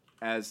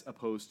as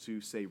opposed to,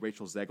 say,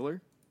 Rachel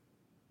Zegler.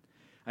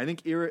 I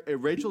think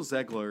Rachel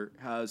Zegler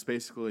has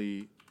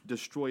basically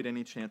destroyed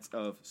any chance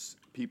of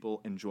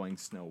people enjoying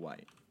Snow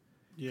White.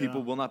 Yeah.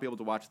 People will not be able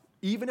to watch,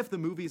 even if the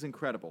movie is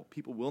incredible,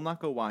 people will not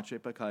go watch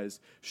it because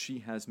she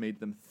has made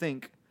them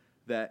think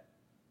that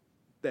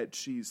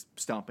she's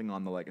stomping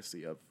on the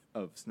legacy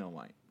of Snow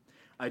White.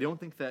 I don't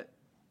think that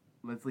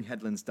Leslie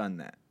Headland's done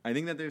that. I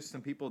think that there's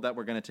some people that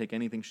were going to take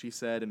anything she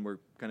said and were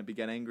going to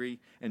get angry,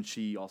 and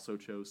she also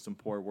chose some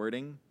poor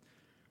wording.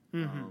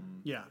 Mm-hmm.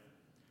 Yeah.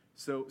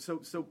 So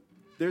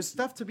there's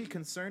stuff to be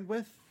concerned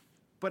with,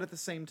 but at the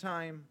same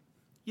time,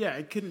 yeah,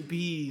 it couldn't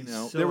be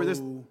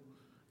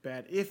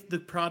bad. If the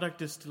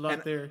product is still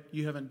out there,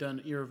 you haven't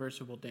done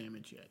irreversible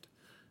damage yet.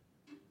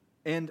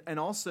 And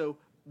also,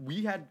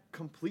 we had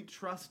complete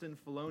trust in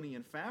Filoni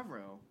and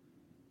Favreau,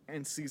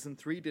 and season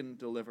 3 didn't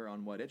deliver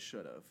on what it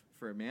should have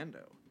for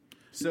Mando.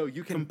 So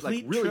you can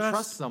really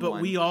trust someone.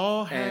 But we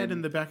all had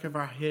in the back of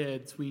our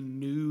heads, we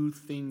knew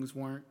things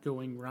weren't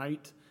going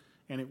right,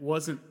 and it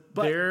wasn't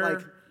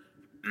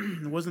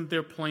it wasn't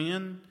their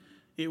plan.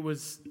 It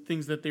was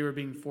things that they were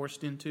being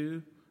forced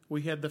into.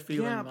 We had the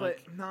feeling, but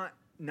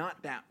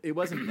not that. It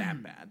wasn't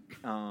that bad.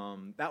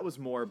 That was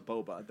more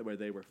Boba, where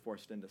they were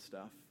forced into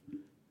stuff.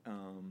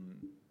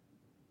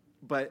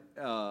 But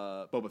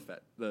Boba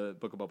Fett, the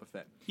Book of Boba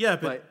Fett. Yeah,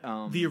 but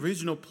the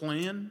original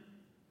plan,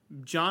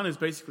 John has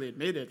basically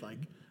admitted, like,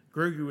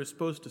 Grogu was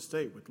supposed to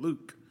stay with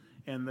Luke.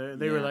 And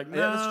they were like,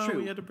 no, that's true.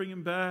 We had to bring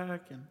him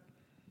back. And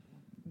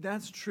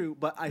that's true,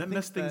 but I think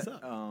messed things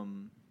up.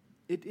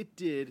 It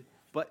did,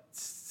 but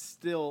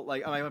still,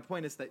 like, my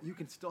point is that you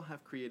can still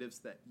have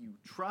creatives that you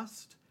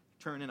trust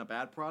turn in a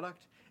bad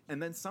product,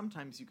 and then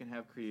sometimes you can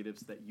have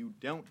creatives that you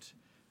don't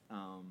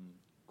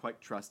quite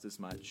trust as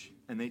much,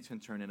 and they can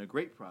turn in a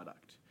great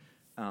product.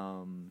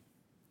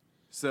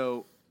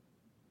 So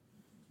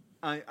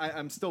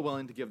I'm still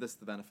willing to give this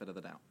the benefit of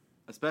the doubt,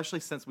 especially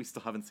since we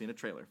still haven't seen a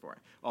trailer for it.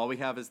 All we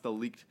have is the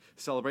leaked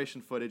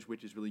Celebration footage,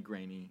 which is really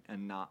grainy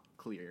and not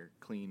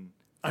clean.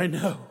 I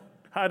know.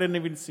 I didn't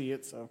even see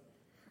it, so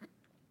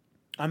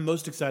I'm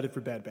most excited for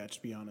Bad Batch,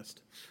 to be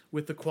honest.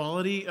 With the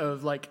quality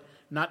of, like,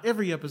 not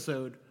every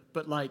episode,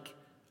 but, like,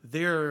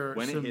 there are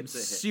When it some hits, it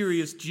hits.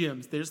 serious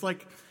gems.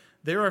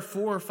 There are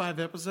 4 or 5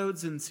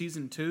 episodes in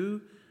season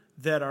 2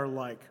 that are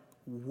like,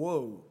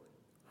 whoa,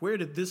 where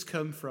did this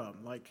come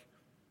from? Like,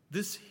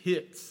 this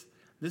hits.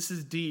 This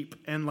is deep.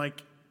 And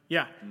like,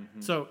 yeah.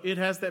 So it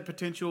has that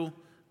potential.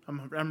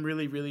 I'm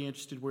really, really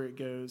interested where it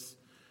goes.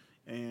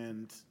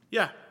 And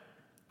yeah,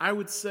 I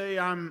would say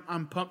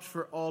I'm pumped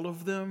for all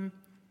of them.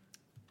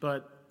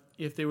 But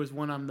if there was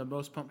one I'm the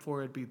most pumped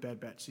for, it'd be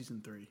Bad Batch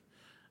season 3.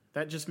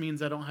 That just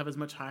means I don't have as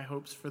much high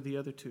hopes for the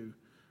other 2.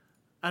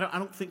 I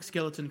don't think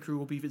Skeleton Crew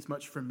will be as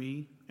much for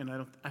me, and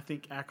I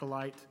think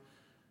Acolyte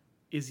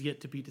is yet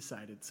to be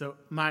decided. So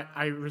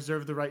I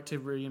reserve the right to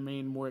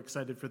remain more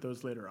excited for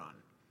those later on.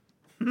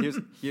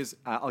 Here's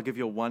I'll give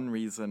you one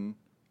reason,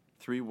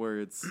 3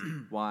 words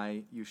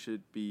why you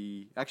should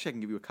be. Actually, I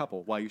can give you a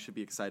couple why you should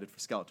be excited for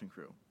Skeleton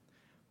Crew.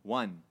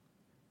 1,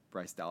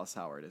 Bryce Dallas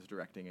Howard is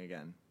directing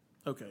again.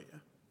 Okay, yeah.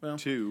 Well,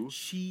 2,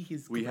 she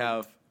is. we great.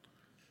 have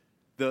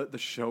the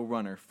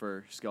showrunner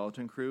for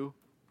Skeleton Crew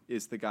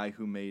is the guy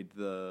who made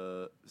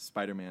the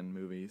Spider-Man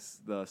movies,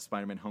 the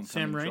Spider-Man Homecoming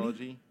Sam Raimi?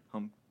 trilogy.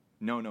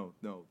 No,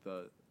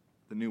 the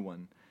new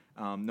one,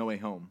 No Way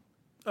Home.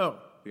 Oh,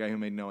 The guy who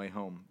made No Way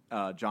Home,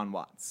 John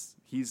Watts.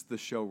 He's the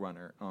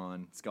showrunner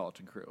on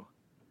Skeleton Crew,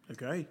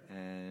 okay.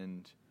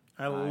 and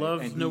I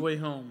love and No he- Way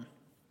Home.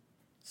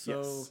 So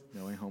Yes,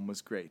 No Way Home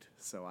was great.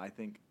 So I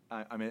think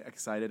I'm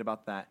excited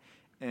about that.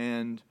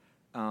 And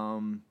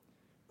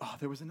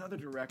there was another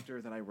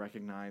director that I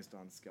recognized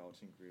on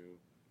Skeleton Crew.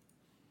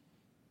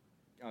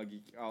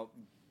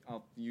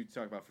 You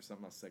talk about for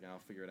something else a second. I'll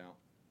figure it out.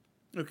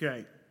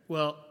 okay.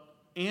 Well,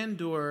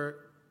 Andor.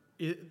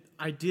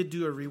 I did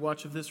do a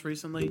rewatch of this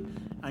recently.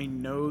 I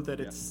know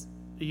that it's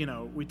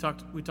we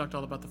talked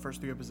all about the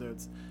first 3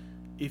 episodes.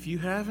 If you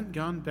haven't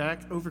gone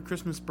back over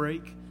Christmas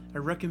break, I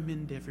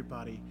recommend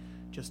everybody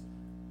just,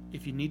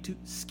 if you need to,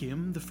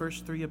 skim the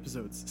first 3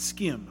 episodes.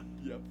 Skim.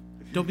 Yep.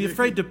 Don't be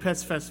afraid to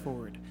press fast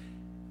forward.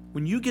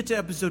 When you get to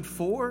episode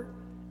 4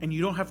 and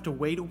you don't have to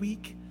wait a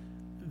week,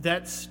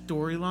 that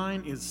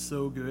storyline is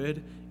so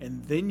good.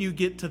 And then you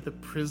get to the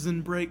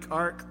prison break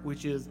arc,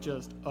 which is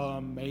just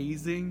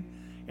amazing.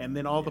 And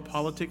then all the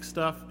politics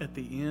stuff at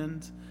the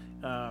end.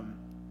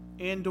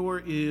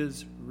 Andor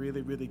is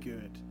really, really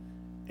good.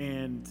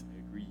 And I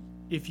agree.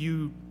 if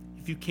you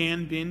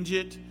can binge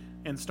it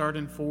and start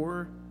in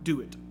 4,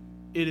 do it.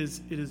 It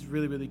is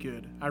really, really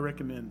good. I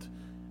recommend.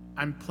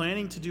 I'm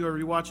planning to do a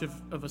rewatch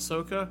of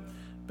Ahsoka,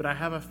 but I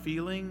have a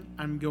feeling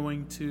I'm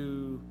going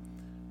to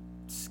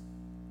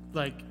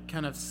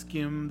kind of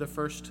skim the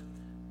first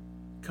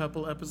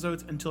couple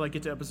episodes until I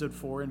get to episode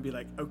 4 and be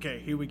like, okay,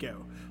 here we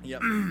go.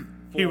 Yep.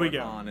 Here we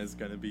go. On is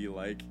going to be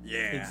like,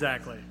 yeah.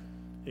 Exactly.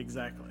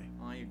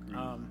 I agree.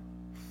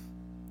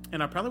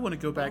 And I probably want to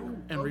go back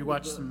and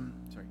rewatch some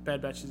Sorry.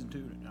 Bad Batch season 2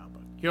 now.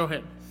 But go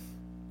ahead.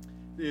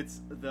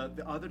 It's the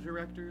other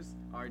directors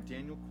are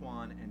Daniel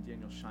Kwan and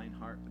Daniel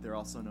Scheinhardt. They're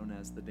also known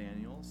as the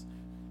Daniels.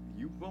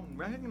 You won't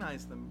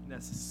recognize them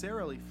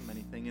necessarily from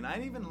anything, and I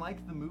didn't even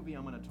like the movie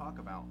I'm going to talk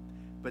about,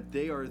 but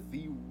they are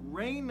the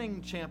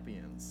reigning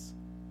champions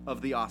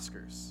of the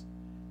Oscars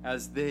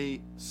as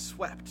they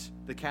swept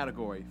the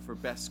category for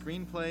Best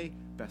Screenplay,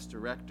 Best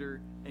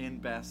Director,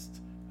 and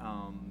Best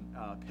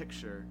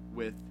Picture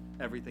with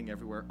Everything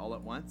Everywhere All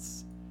at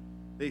Once.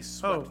 They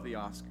swept the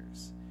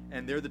Oscars.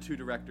 And they're the 2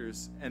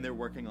 directors, and they're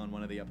working on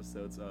one of the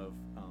episodes of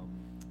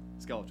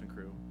Skeleton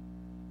Crew.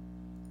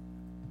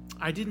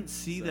 I didn't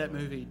see that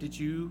movie. Did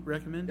you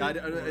recommend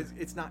it?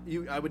 It's not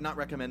you. I would not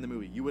recommend the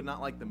movie. You would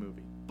not like the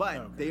movie.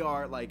 But they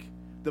are like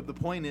the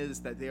point is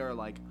that they are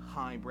like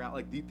highbrow.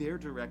 Like they're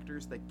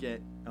directors that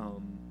get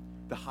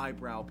the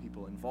highbrow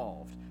people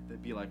involved.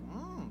 That'd be like,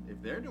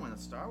 if they're doing a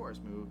Star Wars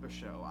movie or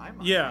show, I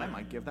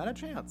might give that a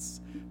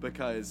chance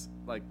because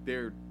like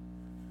they're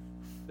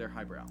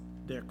highbrow.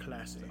 They're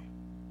classy.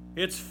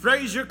 It's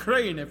Fraser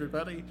Crane,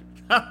 everybody.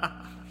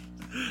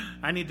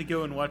 I need to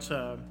go and watch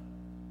some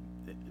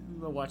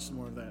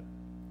more of that,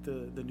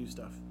 the new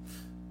stuff.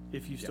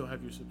 If you still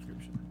have your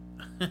subscription.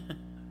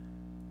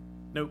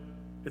 Nope,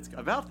 it's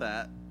gone. About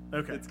that.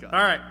 Okay, It's gone.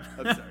 all right.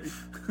 I'm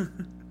sorry.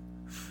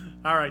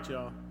 All right,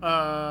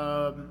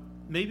 y'all.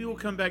 Maybe we'll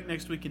come back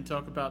next week and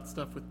talk about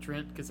stuff with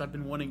Trent because I've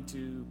been wanting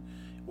to,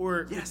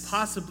 or Yes. it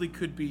possibly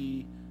could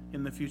be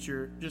in the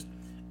future. Just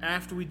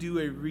after we do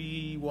a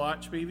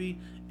rewatch, maybe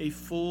a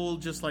full,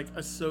 just like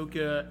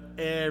Ahsoka,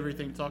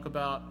 everything. Talk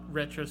about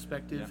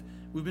retrospective. Yeah.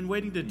 We've been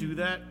waiting to do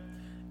that,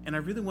 and I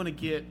really want to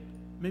get.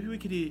 Maybe we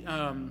could,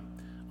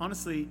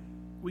 honestly,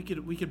 we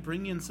could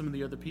bring in some of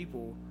the other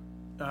people.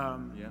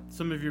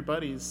 Some of your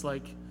buddies.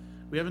 Like,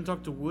 we haven't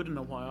talked to Wood in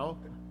a while.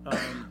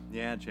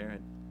 Yeah,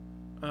 Jared.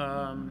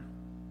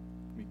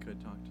 We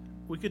could talk to him.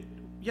 We could,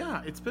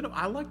 yeah. It's been.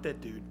 I like that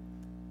dude.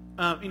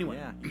 Anyway,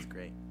 Yeah, he's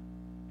great.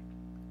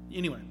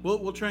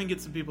 we'll try and get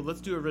some people.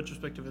 Let's do a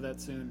retrospective of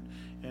that soon.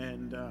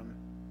 And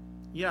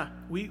yeah,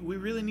 we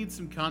really need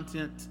some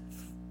content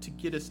to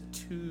get us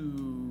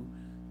to.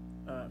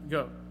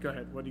 Go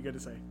ahead. What do you got to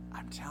say?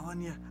 I'm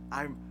telling you,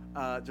 I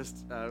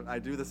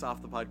do this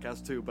off the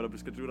podcast too, but I'm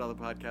just gonna do it on the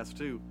podcast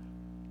too.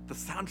 the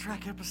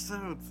soundtrack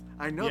episodes.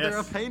 I know Yes. they're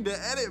a pain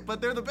to edit,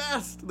 but they're the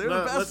best. They're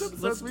the best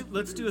episodes we've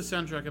let's do a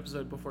soundtrack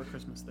episode before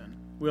Christmas then.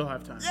 We'll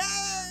have time.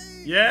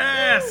 Yay!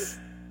 Yes!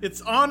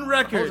 It's on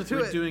record. Hold it to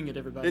We're it. doing it,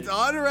 everybody. It's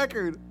on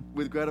record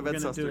with Greta We're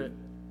Van gonna do Susteren. it.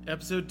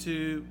 Episode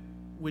 2,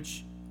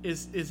 which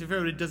is if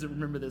everybody doesn't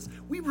remember this,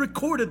 we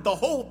recorded the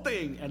whole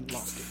thing and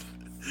lost it.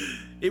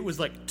 It was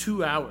like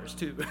 2 hours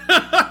too.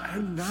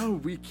 And now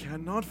we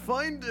cannot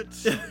find it.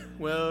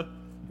 Well, it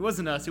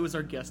wasn't us. It was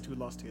our guest who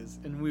lost his,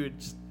 and we would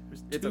just, it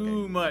was It's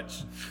too okay.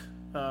 much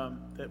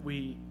that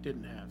we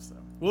didn't have. So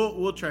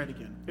we'll try it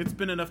again. It's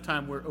been enough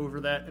time. We're over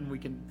that, and we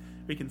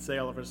can say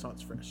all of our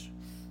thoughts fresh.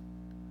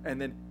 And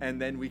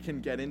then we can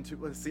get into.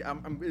 Let's see.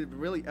 I'm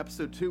really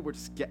episode 2. We're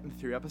just getting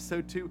through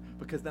episode 2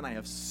 because then I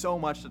have so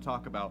much to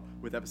talk about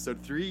with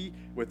episode 3,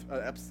 with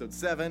episode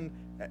 7,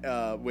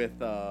 with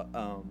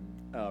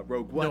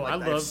Rogue One. No, Like, I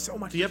have love so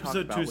much the to talk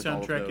episode about 2 with all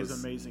of soundtrack is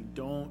those. amazing.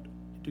 Don't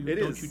you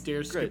is.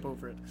 dare skip Great.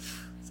 over it.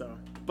 So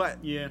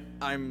But yeah.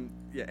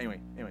 Anyway.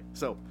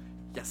 So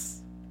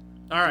yes.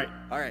 All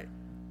right.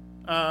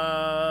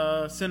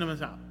 Send them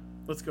us out.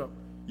 Let's go.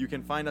 You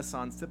can find us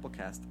on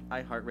Simplecast,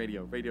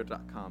 iHeartRadio,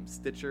 Radio.com,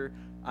 Stitcher,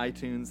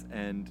 iTunes,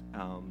 and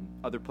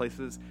other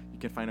places. You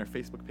can find our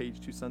Facebook page,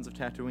 Two Sons of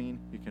Tatooine.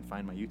 You can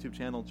find my YouTube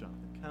channel,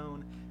 Jonathan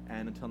Cohn.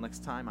 And until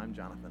next time, I'm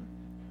Jonathan.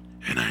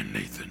 And I'm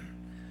Nathan.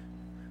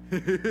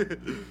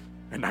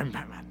 And I'm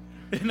Batman.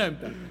 And I'm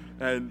done.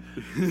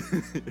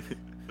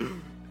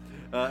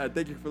 And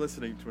thank you for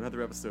listening to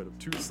another episode of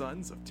Two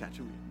Sons of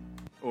Tatooine.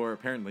 Or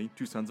apparently,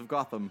 Two Sons of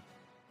Gotham.